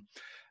 I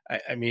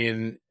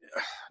mean,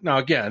 now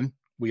again,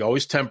 we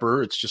always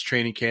temper. It's just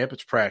training camp.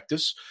 It's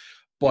practice.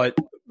 But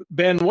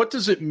Ben, what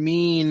does it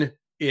mean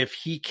if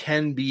he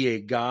can be a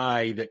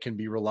guy that can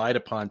be relied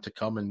upon to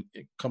come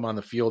on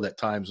the field at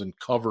times and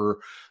cover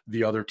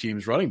the other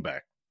team's running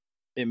back?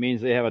 It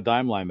means they have a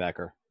dime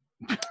linebacker.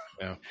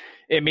 Yeah.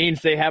 It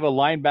means they have a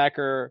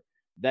linebacker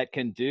that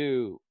can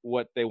do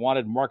what they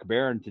wanted Mark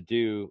Barron to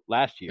do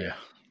last year,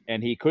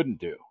 and he couldn't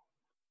do.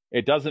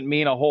 It doesn't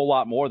mean a whole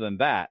lot more than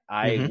that.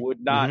 I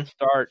would not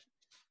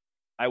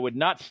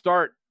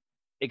start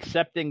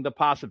accepting the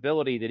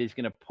possibility that he's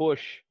going to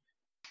push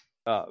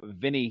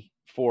Vinny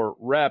for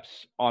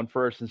reps on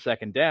first and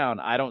second down.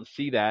 I don't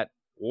see that.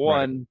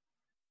 One,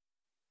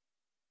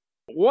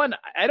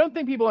 I don't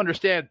think people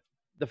understand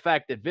the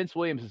fact that Vince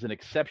Williams is an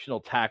exceptional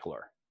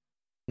tackler.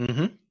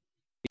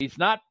 He's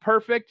not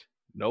perfect.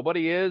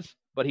 Nobody is,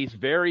 but he's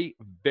very,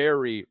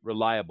 very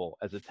reliable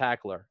as a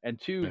tackler.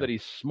 And two, that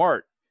he's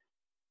smart.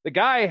 The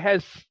guy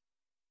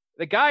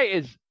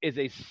is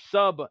a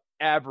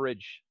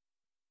sub-average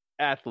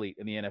athlete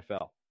in the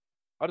NFL.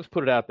 I'll just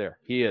put it out there.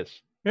 He is.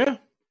 Yeah.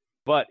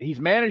 But he's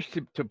managed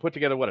to put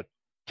together, a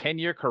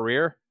 10-year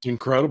career?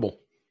 Incredible.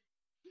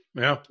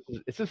 Yeah.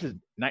 Is this his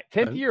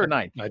 10th year or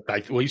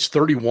 9th? Well, he's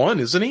 31,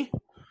 isn't he?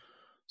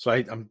 So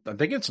I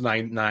think it's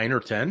 9 or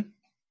 10.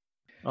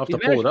 I'll have to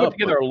pull it up. He's put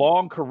together a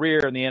long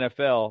career in the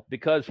NFL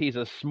because he's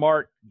a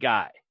smart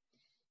guy.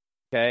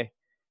 Okay?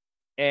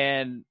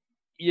 And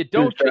you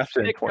don't just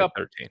pick up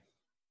 13.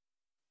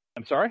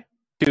 I'm sorry?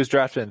 He was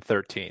drafted in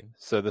 13.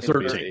 So this is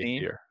his 8th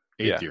year.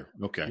 8th year.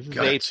 Okay. This is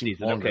his 8th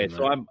season. Okay.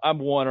 So I'm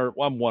one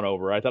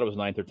over. I thought it was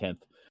 9th or 10th.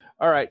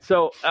 All right.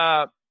 So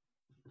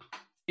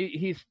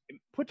he's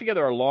put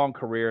together a long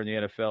career in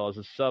the NFL as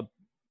a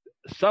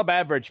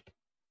sub-average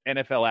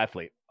NFL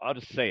athlete. I'll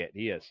just say it.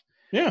 He is.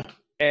 Yeah.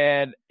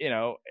 And,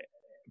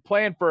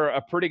 playing for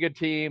a pretty good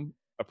team,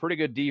 a pretty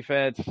good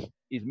defense.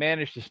 He's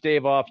managed to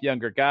stave off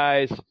younger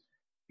guys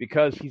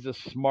because he's a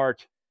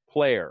smart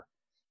player.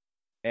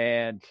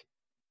 And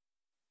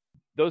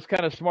those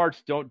kind of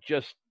smarts don't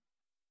just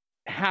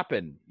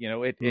happen.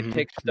 It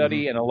takes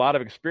study and a lot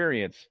of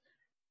experience.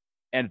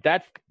 And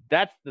that's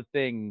the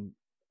thing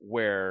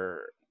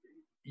where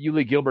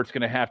Uli Gilbert's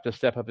going to have to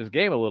step up his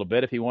game a little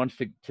bit if he wants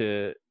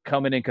to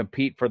come in and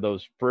compete for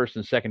those first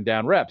and second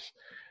down reps.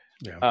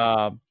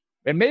 Yeah.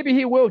 And maybe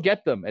he will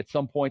get them at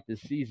some point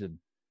this season.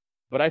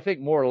 But I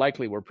think more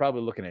likely we're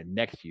probably looking at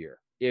next year.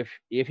 If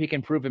he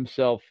can prove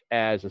himself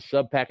as a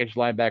sub-package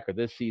linebacker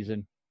this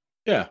season,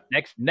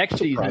 next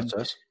season,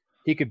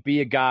 he could be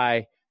a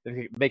guy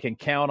that they can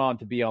count on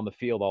to be on the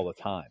field all the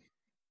time.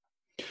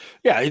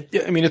 Yeah,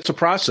 it's a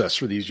process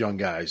for these young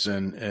guys,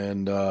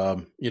 and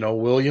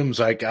Williams.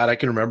 I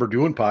can remember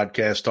doing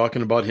podcasts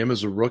talking about him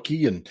as a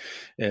rookie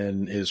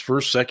and his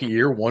second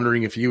year,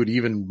 wondering if he would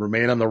even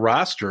remain on the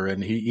roster,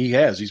 and he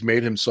has. He's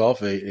made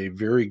himself a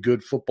very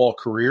good football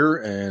career,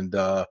 and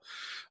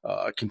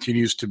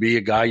continues to be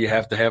a guy you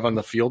have to have on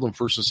the field on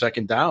first and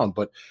second down.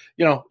 But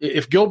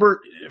if Gilbert,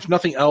 if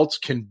nothing else,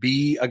 can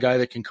be a guy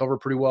that can cover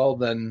pretty well,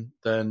 then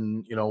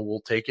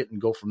we'll take it and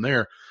go from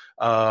there.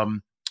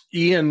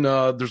 Ian,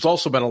 there's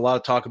also been a lot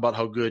of talk about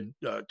how good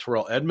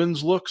Terrell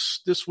Edmunds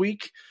looks this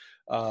week,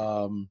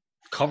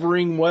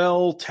 covering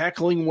well,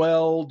 tackling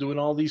well, doing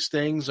all these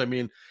things. I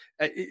mean,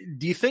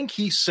 do you think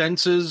he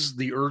senses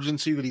the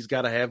urgency that he's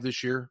got to have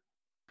this year?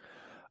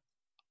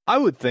 I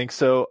would think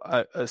so,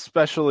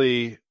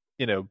 especially,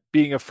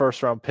 being a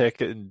first-round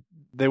pick. And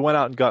they went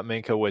out and got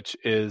Minkah, which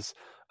is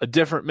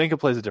Minkah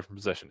plays a different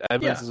position.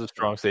 Edmunds is a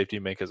strong safety.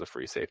 Minkah is a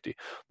free safety.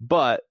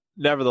 But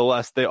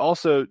nevertheless, they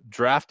also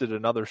drafted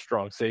another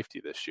strong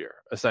safety this year,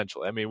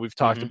 essentially. I mean, we've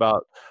talked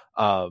about,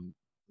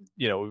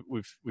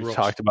 we've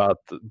talked about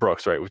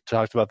Brooks, right? We've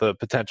talked about the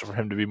potential for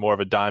him to be more of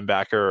a dime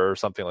backer or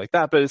something like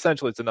that, but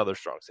essentially it's another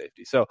strong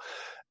safety. So,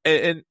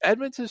 and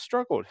Edmunds has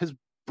struggled. His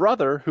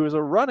brother, who is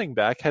a running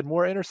back, had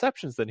more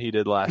interceptions than he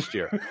did last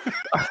year.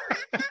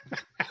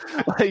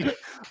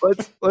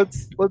 Let's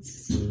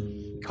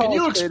Can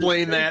you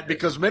explain that?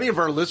 Because many of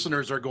our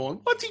listeners are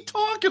going, what's he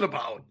talking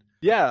about?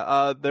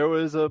 Yeah, there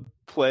was a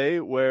play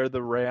where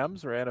the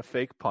Rams ran a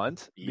fake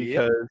punt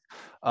because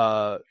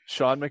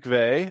Sean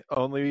McVay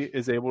only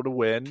is able to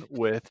win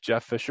with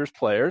Jeff Fisher's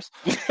players.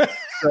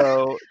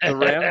 So the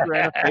Rams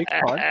ran a fake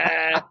punt,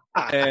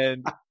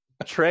 and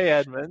Trey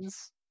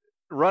Edmunds,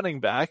 running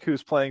back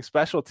who's playing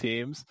special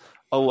teams,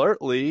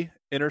 alertly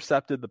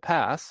intercepted the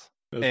pass.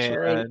 That's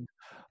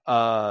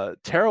right.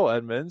 Terrell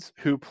Edmunds,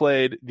 who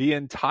played the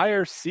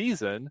entire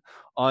season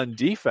on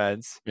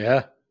defense,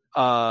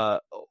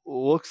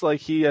 looks like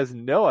he has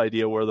no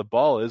idea where the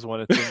ball is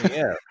when it's in the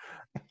air.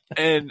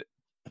 And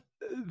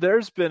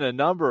there's been a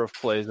number of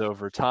plays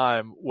over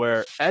time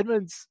where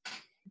Edmunds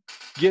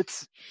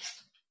gets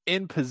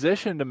in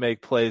position to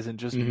make plays and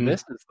just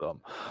misses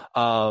them.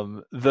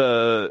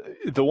 The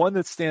one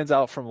that stands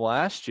out from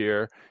last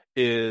year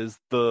is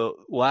the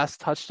last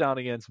touchdown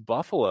against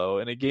Buffalo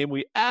in a game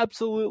we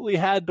absolutely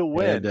had to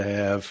win.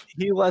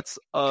 He lets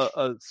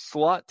a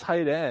slot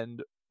tight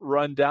end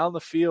run down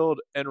the field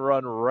and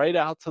run right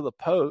out to the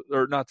post,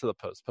 or not to the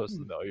post to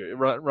the middle,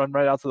 run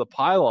right out to the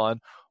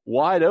pylon,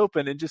 wide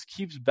open, and just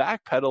keeps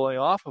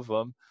backpedaling off of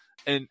him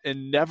and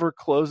never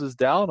closes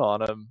down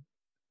on him,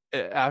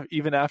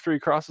 even after he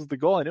crosses the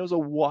goal. And it was a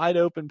wide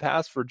open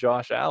pass for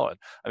Josh Allen.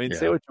 I mean,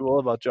 say what you will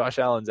about Josh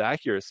Allen's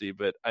accuracy,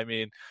 but I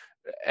mean,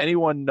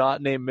 anyone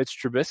not named Mitch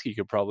Trubisky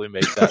could probably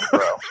make that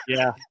throw.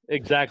 Yeah,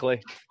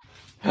 exactly.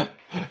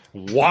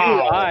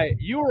 Wow.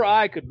 You or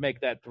I could make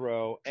that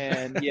throw.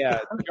 And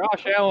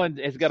Josh Allen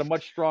has got a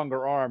much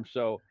stronger arm.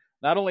 So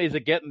not only is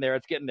it getting there,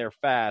 it's getting there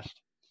fast.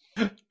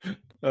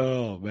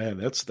 Oh man,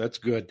 that's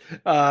good.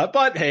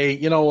 But hey,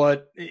 you know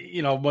what?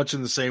 Much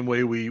in the same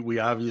way we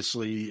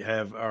obviously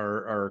have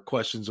our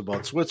questions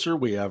about Switzer.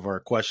 We have our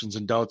questions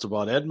and doubts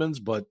about Edmunds.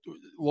 But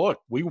look,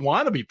 we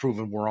want to be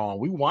proven wrong.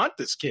 We want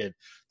this kid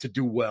to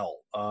do well.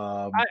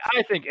 I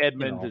think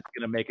Edmunds is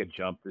going to make a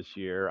jump this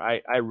year.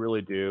 I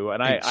really do,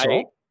 and I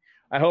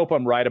hope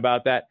I'm right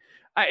about that.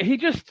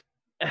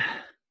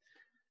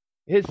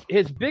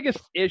 His biggest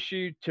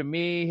issue to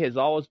me has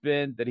always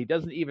been that he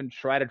doesn't even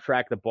try to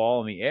track the ball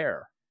in the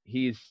air.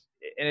 It's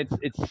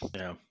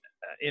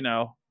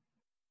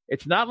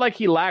not like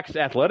he lacks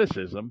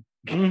athleticism.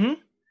 No,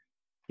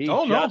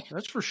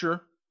 that's for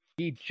sure.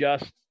 He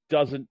just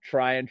doesn't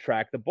try and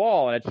track the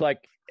ball, and it's like,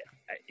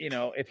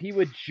 if he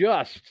would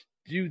just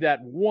do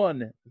that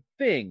one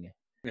thing,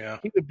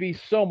 he would be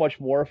so much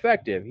more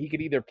effective. He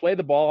could either play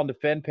the ball and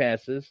defend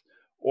passes,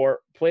 or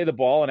play the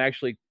ball and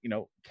actually,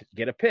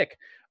 get a pick.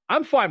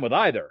 I'm fine with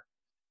either.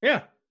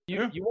 Yeah.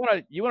 You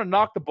want to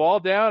knock the ball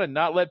down and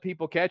not let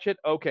people catch it?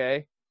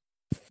 Okay.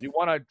 You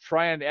want to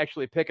try and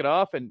actually pick it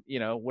off, and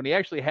when he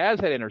actually has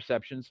had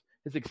interceptions,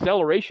 his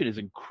acceleration is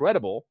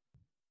incredible.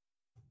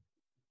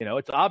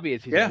 It's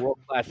obvious he's a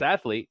world-class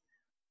athlete.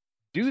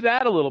 Do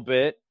that a little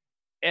bit,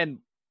 and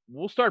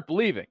we'll start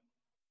believing.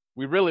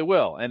 We really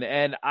will.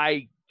 And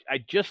I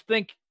just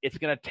think it's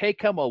going to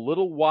take him a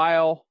little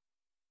while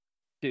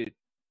to.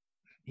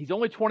 He's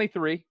only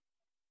 23.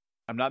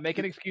 I'm not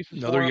making excuses.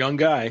 Another young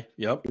guy.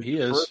 Yep, he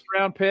is. First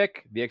round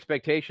pick. The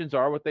expectations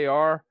are what they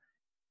are.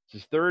 It's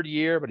his third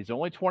year, but he's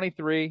only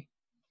 23.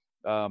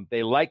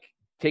 They like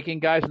taking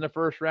guys in the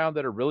first round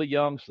that are really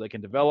young so they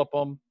can develop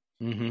them.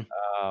 He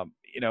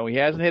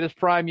hasn't hit his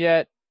prime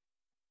yet.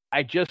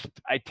 I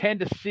tend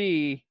to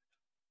see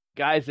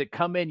guys that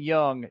come in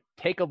young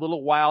take a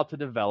little while to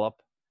develop,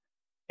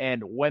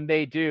 and when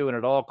they do, and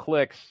it all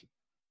clicks,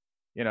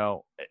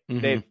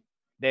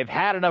 they've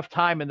had enough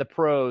time in the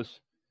pros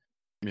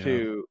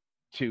to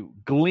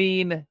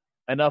glean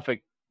enough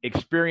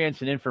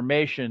experience and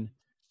information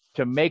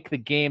to make the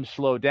game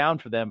slow down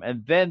for them,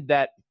 and then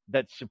that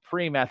that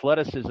supreme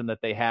athleticism that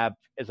they have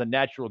as a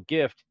natural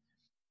gift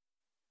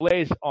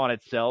plays on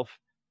itself,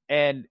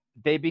 and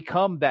they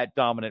become that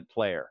dominant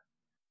player.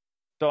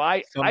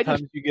 So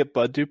sometimes you get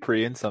Bud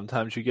Dupree and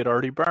sometimes you get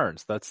Artie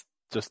Burns. That's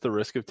just the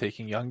risk of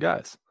taking young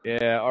guys.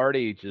 Yeah,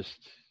 Artie just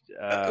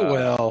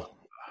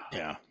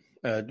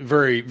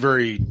very,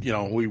 very,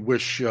 we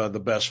wish the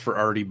best for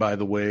Artie, by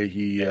the way.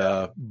 He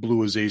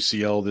blew his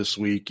ACL this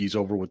week. He's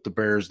over with the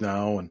Bears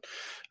now, and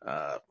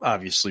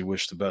obviously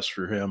wish the best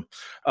for him.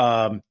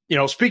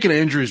 Speaking of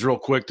injuries real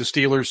quick, the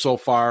Steelers so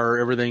far,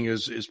 everything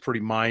is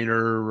pretty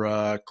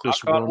minor.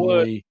 Chris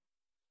Wormley.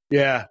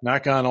 Yeah,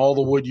 knock on all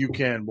the wood you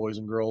can, boys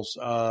and girls.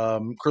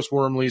 Chris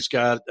Wormley's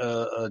got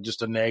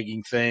just a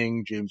nagging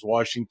thing. James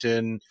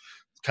Washington,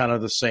 kind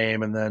of the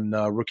same. And then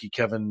rookie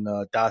Kevin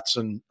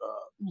Dotson,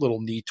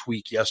 little knee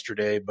tweak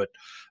yesterday. But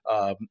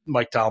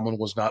Mike Tomlin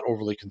was not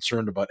overly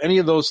concerned about any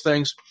of those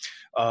things.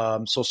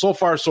 So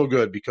far, so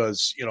good,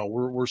 because,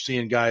 we're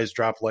seeing guys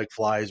drop like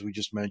flies. We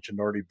just mentioned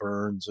Artie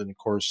Burns and, of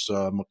course,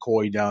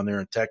 McCoy down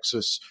there in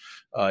Texas,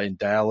 in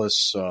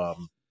Dallas.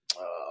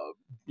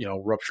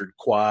 Ruptured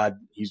quad,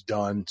 he's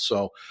done.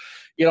 So,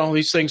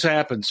 these things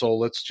happen. So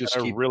let's just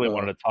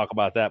wanted to talk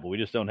about that, but we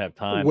just don't have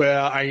time.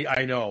 Well,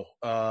 I know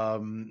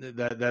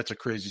that's a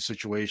crazy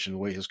situation, the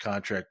way his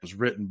contract was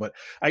written. But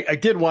I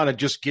did want to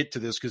just get to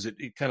this because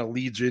it kind of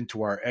leads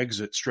into our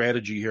exit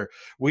strategy here.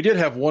 We did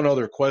have one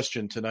other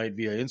question tonight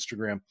via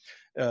Instagram.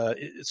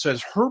 It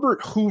says,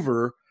 Herbert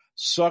Hoover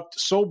sucked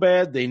so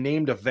bad they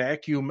named a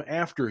vacuum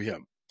after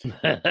him.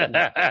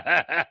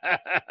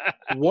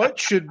 What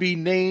should be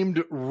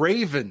named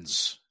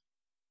Ravens?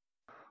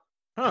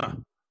 Huh.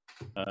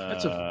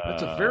 That's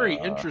a very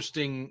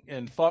interesting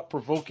and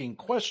thought-provoking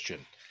question.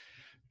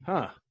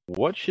 Huh.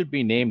 What should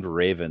be named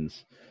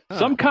Ravens? Huh.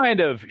 Some kind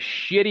of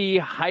shitty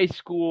high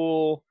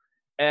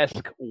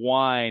school-esque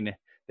wine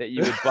that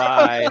you would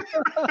buy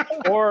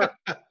or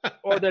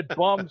that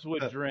bums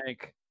would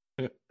drink.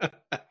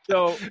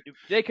 So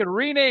they could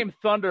rename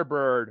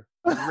Thunderbird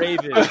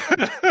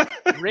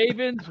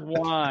Ravens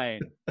wine.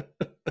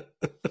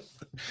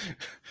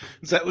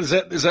 Is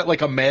that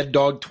like a Mad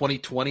Dog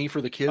 2020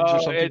 for the kids or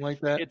something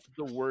like that? It's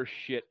the worst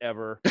shit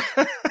ever.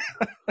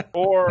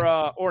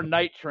 or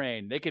Night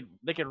Train. They could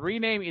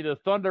rename either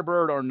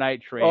Thunderbird or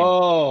Night Train.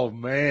 Oh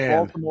man,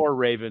 Baltimore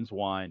Ravens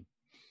wine.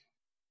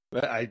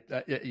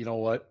 You know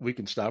what? We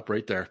can stop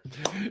right there.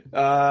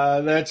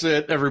 That's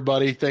it,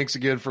 everybody. Thanks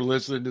again for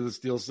listening to the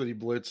Steel City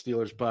Blitz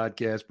Steelers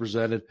podcast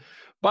presented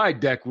by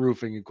Deck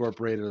Roofing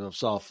Incorporated of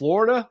South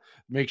Florida.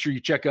 Make sure you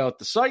check out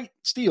the site,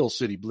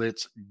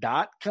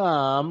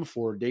 steelcityblitz.com,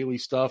 for daily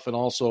stuff. And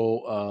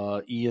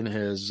also, Ian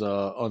has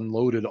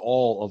unloaded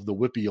all of the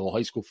WPIAL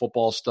high school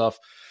football stuff.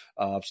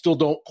 Still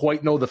don't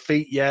quite know the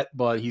fate yet,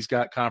 but he's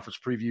got conference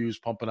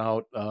previews pumping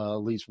out at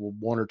least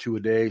one or two a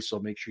day. So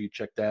make sure you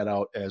check that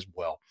out as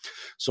well.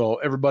 So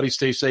everybody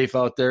stay safe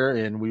out there,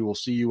 and we will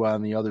see you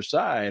on the other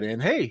side.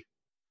 And hey,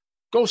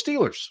 go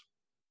Steelers.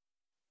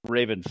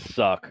 Ravens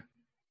suck.